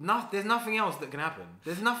 There's nothing else that can happen.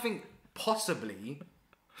 There's nothing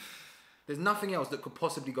else that could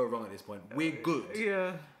possibly go wrong at this point. We're good.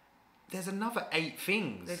 Yeah. There's another 8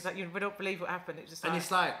 things. It's like you don't believe what happened. It's just and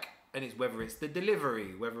it's like, and it's whether it's the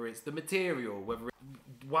delivery, whether it's the material,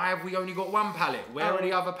 why have we only got 1 pallet? Where are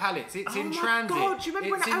the other pallets? It's in transit. Oh my God, do you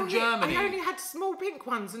remember it's in Germany. I only had small pink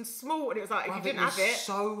ones and small, and it was like, if you didn't have it.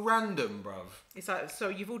 So random, bruv. It's like, so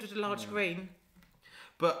you've ordered a large green.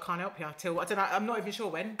 But can't help you till, I don't know, I'm not even sure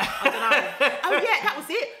when. I don't know. Oh yeah, that was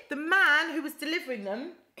it. The man who was delivering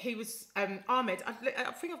them, he was Ahmed. I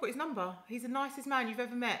think I've got his number. He's the nicest man you've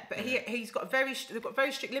ever met. But they've got very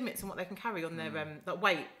strict limits on what they can carry on their that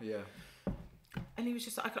weight. Yeah. And he was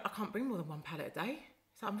just like, I can't bring more than 1 pallet a day.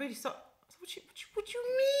 So I'm really sorry. What do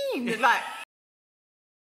you mean? Like.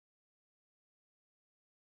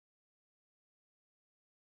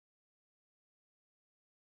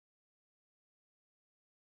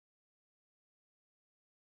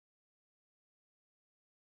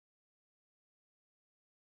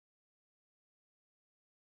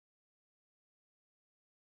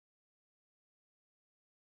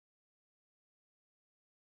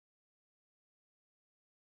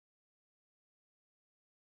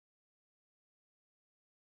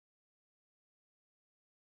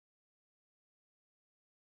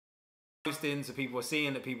 Posting, so people are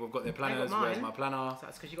seeing that people have got their planners. Where's my planner? So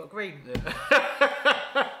that's because you got green.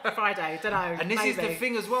 Friday, don't know. And this is the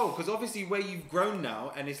thing as well, because obviously where you've grown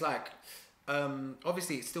now, and it's like,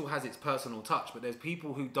 obviously it still has its personal touch, but there's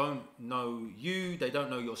people who don't know you, they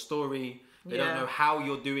don't know your story, They don't know how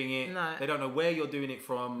you're doing it. No. They don't know where you're doing it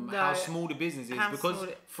from. No. How small the business is. How Because small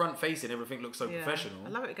front facing, everything looks so professional. I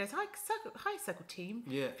love it. It goes, hi, Circle team.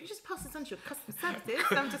 Yeah. If you just pass this on to your customer services,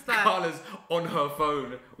 I'm just like... Carla's on her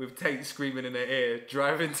phone with Tate screaming in her ear,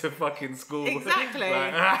 driving to fucking school. Exactly.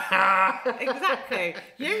 Like, exactly.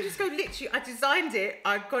 You just go literally. I designed it.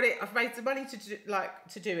 I got it. I've raised the money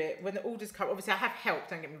to do it. When the orders come, obviously I have help.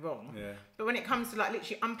 Don't get me wrong. Yeah. But when it comes to like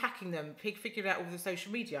literally unpacking them, figuring out all the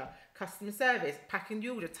social media, customer service, packing the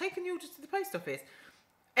order, taking the orders to the post office,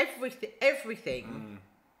 everything.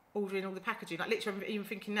 Ordering all the packaging. Like literally, I'm even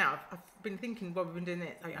thinking now. I've been thinking while we've been doing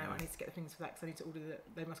this. I need to get the things for that because I need to order.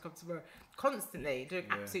 They must come tomorrow. Constantly doing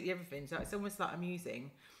absolutely everything. So it's almost like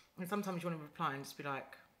amusing. And sometimes you want to reply and just be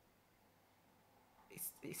like,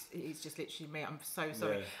 it's just literally me. I'm so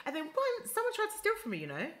sorry. Yeah. And then once someone tried to steal from me, you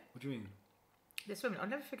know. What do you mean? This woman, I'll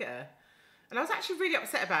never forget her. And I was actually really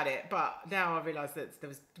upset about it, but now I realise that there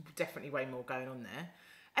was definitely way more going on there.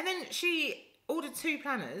 And then she ordered 2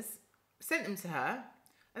 planners, sent them to her,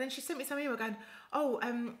 and then she sent me some email going,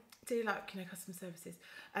 dear, like, customer services,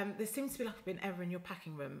 there seems to be like a bit of an error in your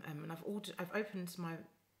packing room, and I've opened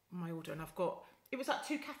my order and I've got, it was like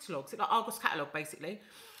 2 catalogues, like Argos catalogue basically.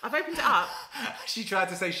 I've opened it up. She tried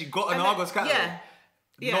to say she got an Argos catalogue.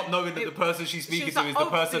 Yeah. Not knowing that the person she's speaking to like, is the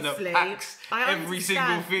person that packs every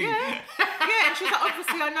single thing. Yeah. And she was like,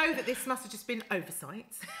 obviously I know that this must have just been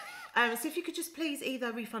oversight. So if you could just please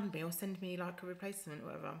either refund me or send me like a replacement or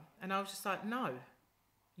whatever. And I was just like, no,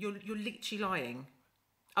 you're literally lying.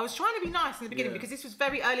 I was trying to be nice in the beginning because this was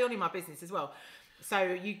very early on in my business as well. So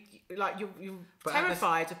you're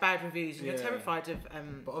terrified of bad reviews and you're terrified of.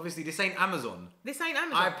 But obviously this ain't Amazon. This ain't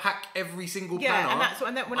Amazon. I pack every single planner. Yeah, and that's what.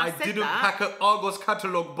 And then when I said didn't pack an Argos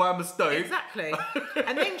catalogue by mistake. Exactly.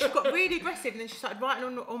 And then she got really aggressive, and then she started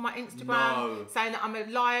writing on my Instagram saying that I'm a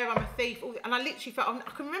liar, I'm a thief, and I literally felt.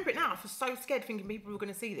 I can remember it now. I was so scared, thinking people were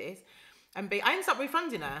going to see this, and I ended up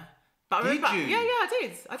refunding her. But I remember, did you? Yeah, I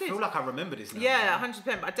did. I feel like I remember this now. Yeah, 100%.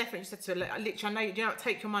 But I definitely said to her, literally, I know you don't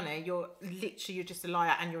take your money. You're just a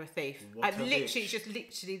liar and you're a thief. It's just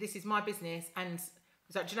literally, this is my business. And I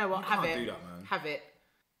was like, do you know what? Have it. Do that, man. Have it.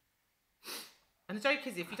 And the joke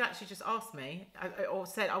is, if you'd actually just asked me or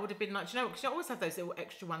said, I would have been like, do you know what? Because you always have those little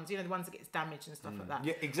extra ones, the ones that gets damaged and stuff like that.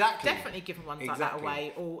 Yeah, exactly. Definitely giving ones like that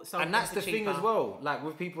away. And that's the thing as well, like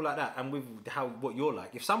with people like that and with what you're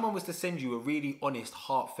like. If someone was to send you a really honest,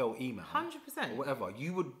 heartfelt email, 100%, or whatever,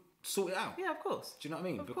 you would sort it out. Yeah, of course. Do you know what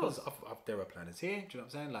I mean? Because there are planners here. Do you know what I'm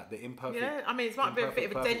saying? Like the imperfect. Yeah, I mean, it might be a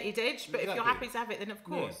bit of a dented edge, but if you're happy to have it, then of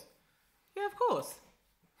course. Yeah, of course.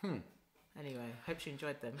 Anyway, hope you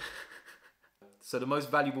enjoyed them. So the most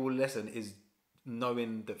valuable lesson is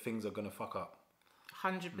knowing that things are gonna fuck up.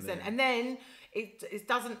 100%, and then it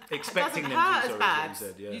doesn't expecting them hurt to, as bad. You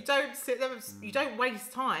said, yeah. You don't sit there. You don't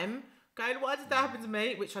waste time going, why did that happen to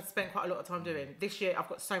me? Which I'd spent quite a lot of time doing. This year, I've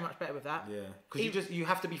got so much better with that. Yeah, because you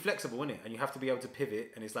have to be flexible, innit? And you have to be able to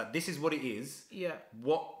pivot. And it's like, this is what it is. Yeah.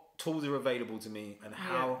 What tools are available to me, and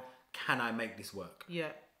how can I make this work? Yeah.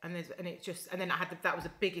 And then I had that was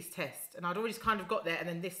the biggest test, and I'd already kind of got there, and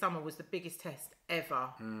then this summer was the biggest test ever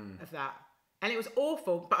of that, and it was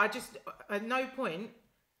awful. But I just at no point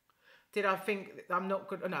did I think I'm not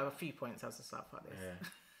good. No, a few points I was just like this.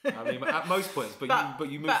 Yeah. I mean, at most points, but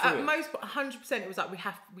you move through it. Most, 100%, it was like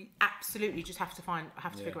we absolutely just have to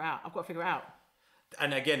figure it out. I've got to figure it out.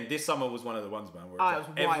 And again, this summer was one of the ones, man, where it was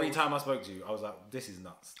every time I spoke to you, I was like, this is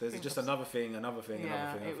nuts. There's just another thing.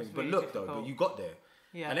 But look, though, but you got there.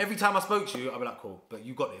 Yeah. And every time I spoke to you, I'd be like, cool, but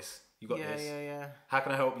you got this. You got this. Yeah. How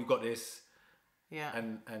can I help? You got this. Yeah.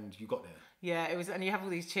 And you got there. Yeah, it was, and you have all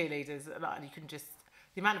these cheerleaders, like, you can just,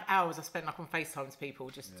 the amount of hours I spent like on FaceTime to people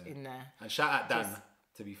just in there. And shout out Dan,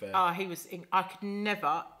 to be fair. Oh, I could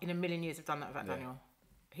never in a million years have done that without Daniel.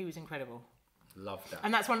 He was incredible. Love that.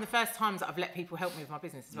 And that's one of the first times that I've let people help me with my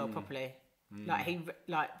business as well, properly.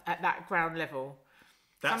 Like at that ground level.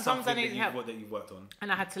 That's sometimes something that you've worked on.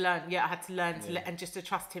 And I had to learn. Yeah, I had to learn to and just to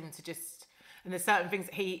trust him to just. And there's certain things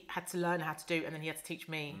that he had to learn how to do, and then he had to teach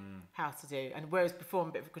me how to do. And whereas before I'm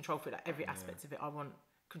a bit of a control freak, like every aspect of it I want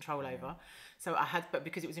control over. So I had, but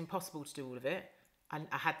because it was impossible to do all of it, I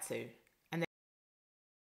had to. And then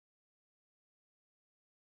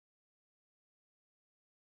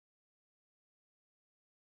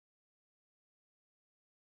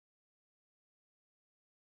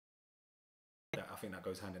I think that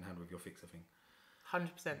goes hand in hand with your fixer thing. 100%.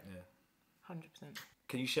 Yeah. 100%.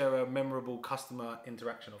 Can you share a memorable customer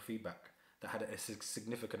interaction or feedback that had a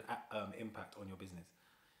significant impact on your business?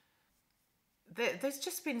 There's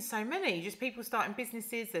just been so many, just people starting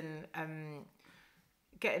businesses and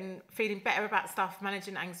feeling better about stuff,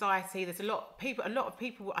 managing anxiety. There's a lot of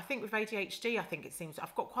people, I think with ADHD, I think it seems,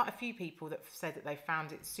 I've got quite a few people that have said that they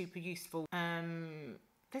found it super useful.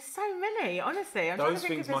 There's so many, honestly. Those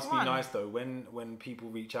things must be nice though, when people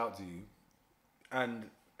reach out to you and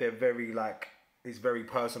they're very like, it's very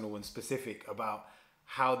personal and specific about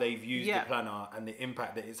how they've used the planner and the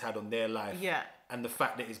impact that it's had on their life. Yeah. And the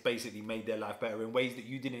fact that it's basically made their life better in ways that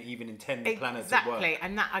you didn't even intend the planner to work. Exactly,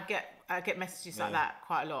 and that I get messages like that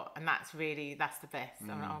quite a lot, and that's the best.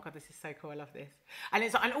 I'm like, oh god, this is so cool. I love this.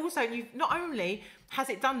 And also you've not only has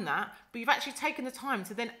it done that, but you've actually taken the time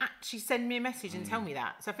to then actually send me a message and tell me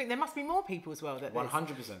that. So I think there must be more people as well that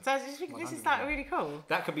 100%. So I just think this is like really cool.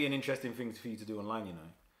 That could be an interesting thing for you to do online. You know,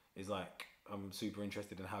 is like. I'm super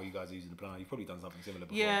interested in how you guys are using the planner. You've probably done something similar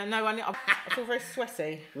before. Yeah, no, I feel very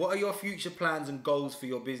sweaty. What are your future plans and goals for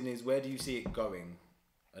your business? Where do you see it going?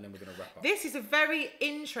 And then we're going to wrap up. This is a very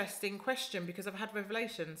interesting question because I've had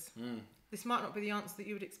revelations. This might not be the answer that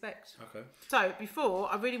you would expect. Okay. So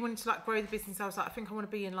before, I really wanted to like grow the business. I was like, I think I want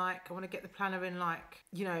to be in like, I want to get the planner in like,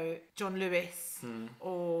 you know, John Lewis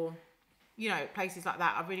or, you know, places like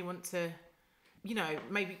that. I really want to, you know,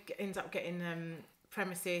 maybe end up getting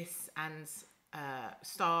premises and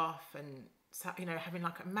staff and, you know,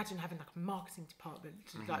 imagine having like a marketing department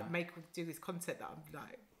to like do this content that I'm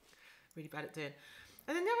like really bad at doing.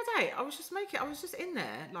 And then the other day I was just in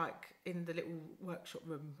there like in the little workshop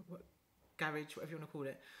room, garage, whatever you want to call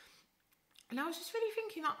it, and I was just really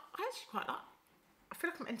thinking like, I actually quite like, I feel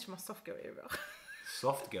like I'm entering my soft girl era.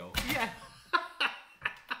 Soft girl? Yeah.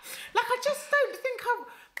 Like I just don't think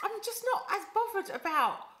I'm just not as bothered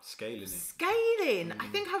about scaling. I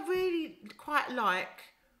think I really quite like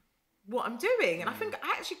what I'm doing, and I think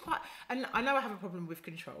I actually and I know I have a problem with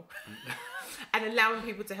control and allowing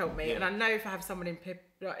people to help me, and I know if I have someone in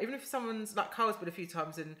like, even if someone's like Carl's been a few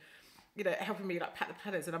times and, you know, helping me like pat the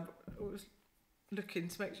planners, and I'm always looking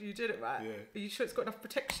to make sure you did it right. Are you sure it's got enough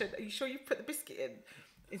protection? Are you sure you put the biscuit in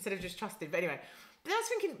instead of just trusting? But anyway, but I was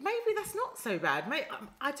thinking maybe that's not so bad.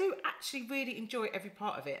 I do actually really enjoy every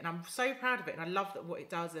part of it, and I'm so proud of it, and I love what it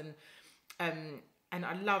does, and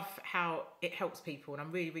I love how it helps people, and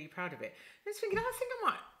I'm really, really proud of it. And I was thinking, I don't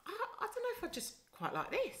know if I just quite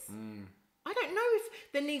like this. I don't know if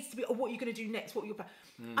there needs to be, or what you're going to do next, what you're.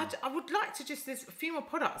 I would like to there's a few more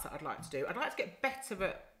products that I'd like to do. I'd like to get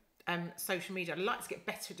better at social media. I'd like to get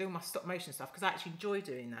better at doing my stop motion stuff because I actually enjoy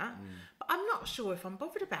doing that. But I'm not sure if I'm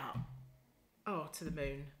bothered about. Oh, to the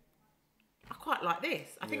moon. I quite like this.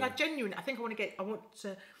 I think I want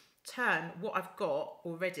to turn what I've got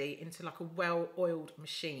already into like a well-oiled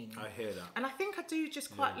machine. I hear that. And I think I do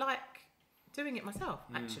just quite like doing it myself,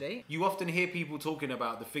 actually. You often hear people talking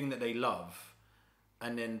about the thing that they love,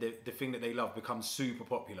 and then the thing that they love becomes super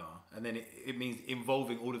popular, and then it means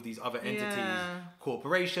involving all of these other entities,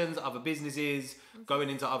 corporations, other businesses, going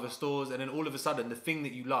into other stores, and then all of a sudden the thing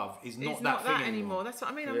that you love is not that thing anymore. That's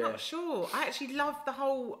what I mean. I'm not sure. I actually love the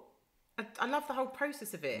whole. I love the whole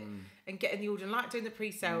process of it, and getting the order, and like doing the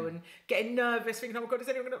pre-sale, and getting nervous, thinking, "Oh my god, is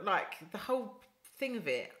anyone gonna like the whole thing of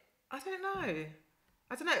it?" I don't know.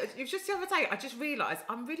 It was just the other day. I just realised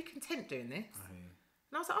I'm really content doing this.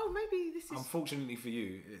 And I was like, oh, maybe this is... Unfortunately for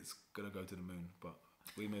you, it's going to go to the moon, but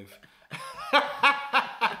we move.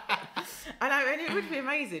 I know, and it would be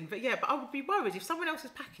amazing. But yeah, but I would be worried if someone else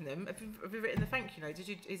is packing them. Have you written the thank you note?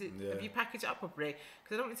 Have you packaged it up properly?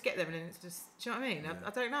 Because I don't want it to get them and then it's just... Do you know what I mean? I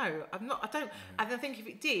don't know. And I think if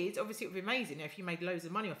it did, obviously it would be amazing if you made loads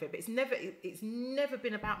of money off it. But it's never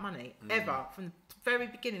been about money, ever. From the very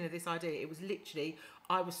beginning of this idea, it was literally...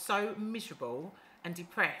 I was so miserable and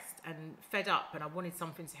depressed and fed up, and I wanted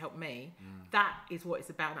something to help me. That is what it's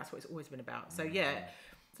about, and that's what it's always been about. So yeah,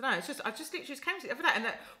 I don't know. I just literally came to it for that, and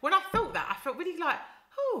when I felt that, I felt really like,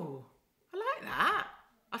 oh, I like that.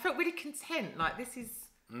 I felt really content. Like this is,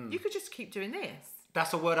 you could just keep doing this.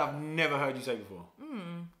 That's a word I've never heard you say before.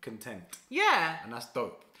 Content. Yeah. And that's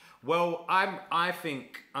dope. Well, I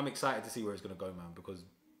think I'm excited to see where it's gonna go, man, because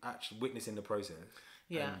actually witnessing the process.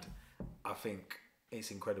 Yeah. And I think it's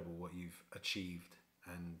incredible what you've achieved,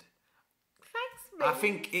 and thanks, mate. I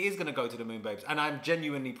think it is going to go to the moon, babes, and I'm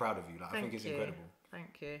genuinely proud of you. Like, I think it's incredible.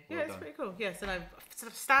 Thank you. Well it's done. pretty cool. Yeah, so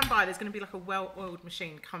stand by. There's going to be like a well-oiled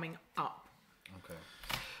machine coming up. Okay.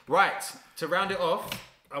 Right. To round it off,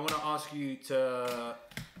 I want to ask you to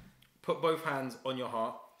put both hands on your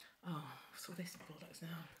heart. Oh, what's all this bollocks now?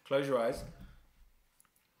 Close your eyes.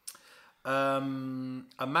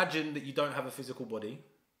 Imagine that you don't have a physical body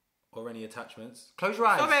or any attachments. Close your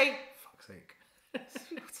eyes. Sorry. Fuck's sake.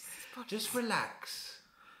 Just relax.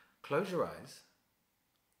 Close your eyes.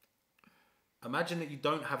 Imagine that you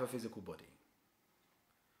don't have a physical body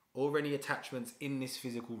or any attachments in this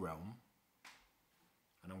physical realm.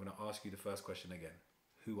 And I'm going to ask you the first question again.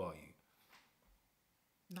 Who are you?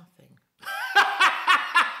 Nothing.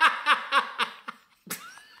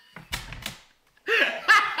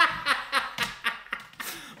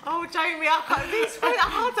 Oh, Jamie, I can't.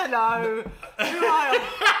 I don't know. Who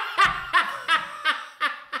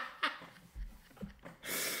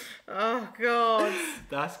Oh, God.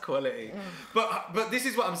 That's quality. But this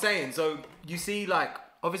is what I'm saying. So you see, like,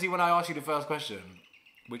 obviously when I asked you the first question,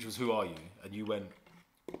 which was who are you? And you went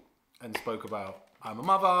and spoke about, I'm a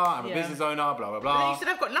mother, I'm a business owner, blah, blah, blah. You said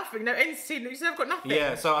I've got nothing. No entity. You said I've got nothing.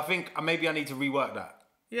 Yeah, so I think maybe I need to rework that.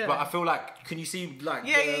 Yeah. But I feel like, can you see, like...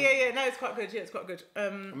 Yeah. No, it's quite good. Yeah, it's quite good.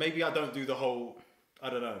 Maybe I don't do the whole, I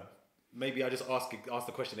don't know. Maybe I just ask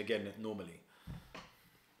the question again normally.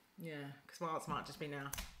 Yeah, because my answer might just be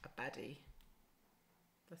now a baddie.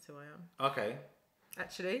 That's who I am. Okay.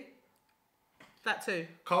 Actually, that too.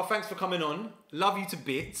 Carl, thanks for coming on. Love you to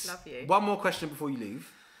bits. Love you. One more question before you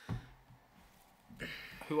leave.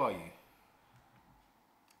 Who are you?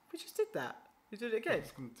 We just did that. You did it again. I'm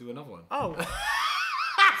just going to do another one. Oh.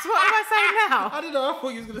 So what am I saying now? I don't know. I thought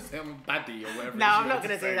you was going to say I'm a baddie or whatever. No, I'm not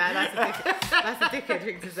going to do that. That's a dickhead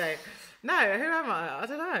thing to say. No, who am I? I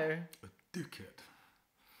don't know. A dickhead.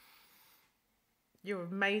 You're an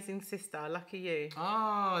amazing sister. Lucky you.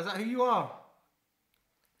 Ah, is that who you are?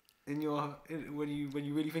 When you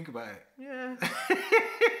really think about it. Yeah.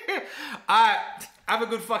 Alright, have a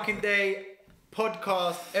good fucking day.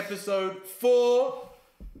 Podcast episode 4.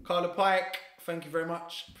 Carla Pyke, thank you very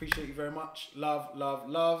much. Appreciate you very much. Love, love,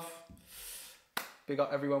 love. Big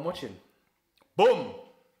up everyone watching. Boom.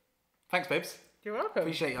 Thanks, babes. You're welcome.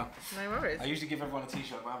 Appreciate you. No worries. I usually give everyone a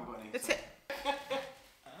t-shirt, but I haven't got any. That's it.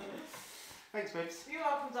 Thanks, babes. You're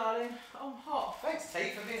welcome, darling. I'm hot. Thanks,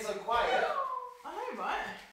 Tate, for being so quiet. I know, right?